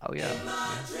 Oh, yeah.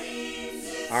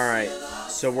 All right.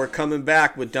 So we're coming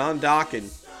back with Don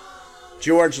Dokken,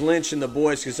 George Lynch, and the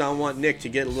boys, because I want Nick to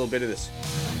get a little bit of this.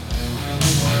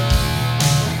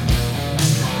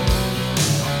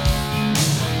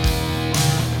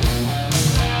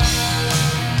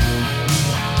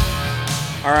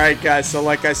 All right, guys. So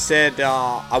like I said,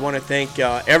 I want to thank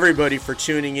everybody for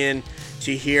tuning in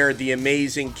to hear the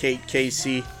amazing Kate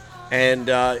Casey. And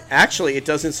actually, it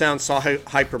doesn't sound so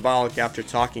hyperbolic after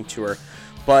talking to her.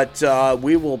 But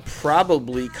we will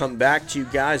probably come back to you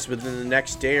guys within the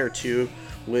next day or two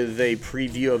with a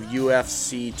preview of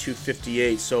UFC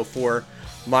 258. So for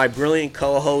my brilliant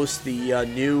co-host, the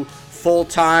new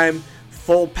full-time,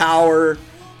 full-power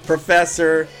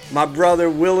professor, my brother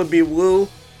Willoughby Woo,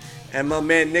 and my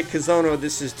man Nick Cazono,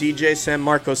 this is DJ San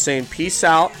Marco saying peace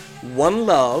out, one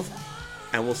love,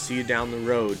 and we'll see you down the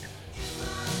road.